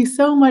 Thank you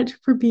so much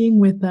for being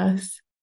with us.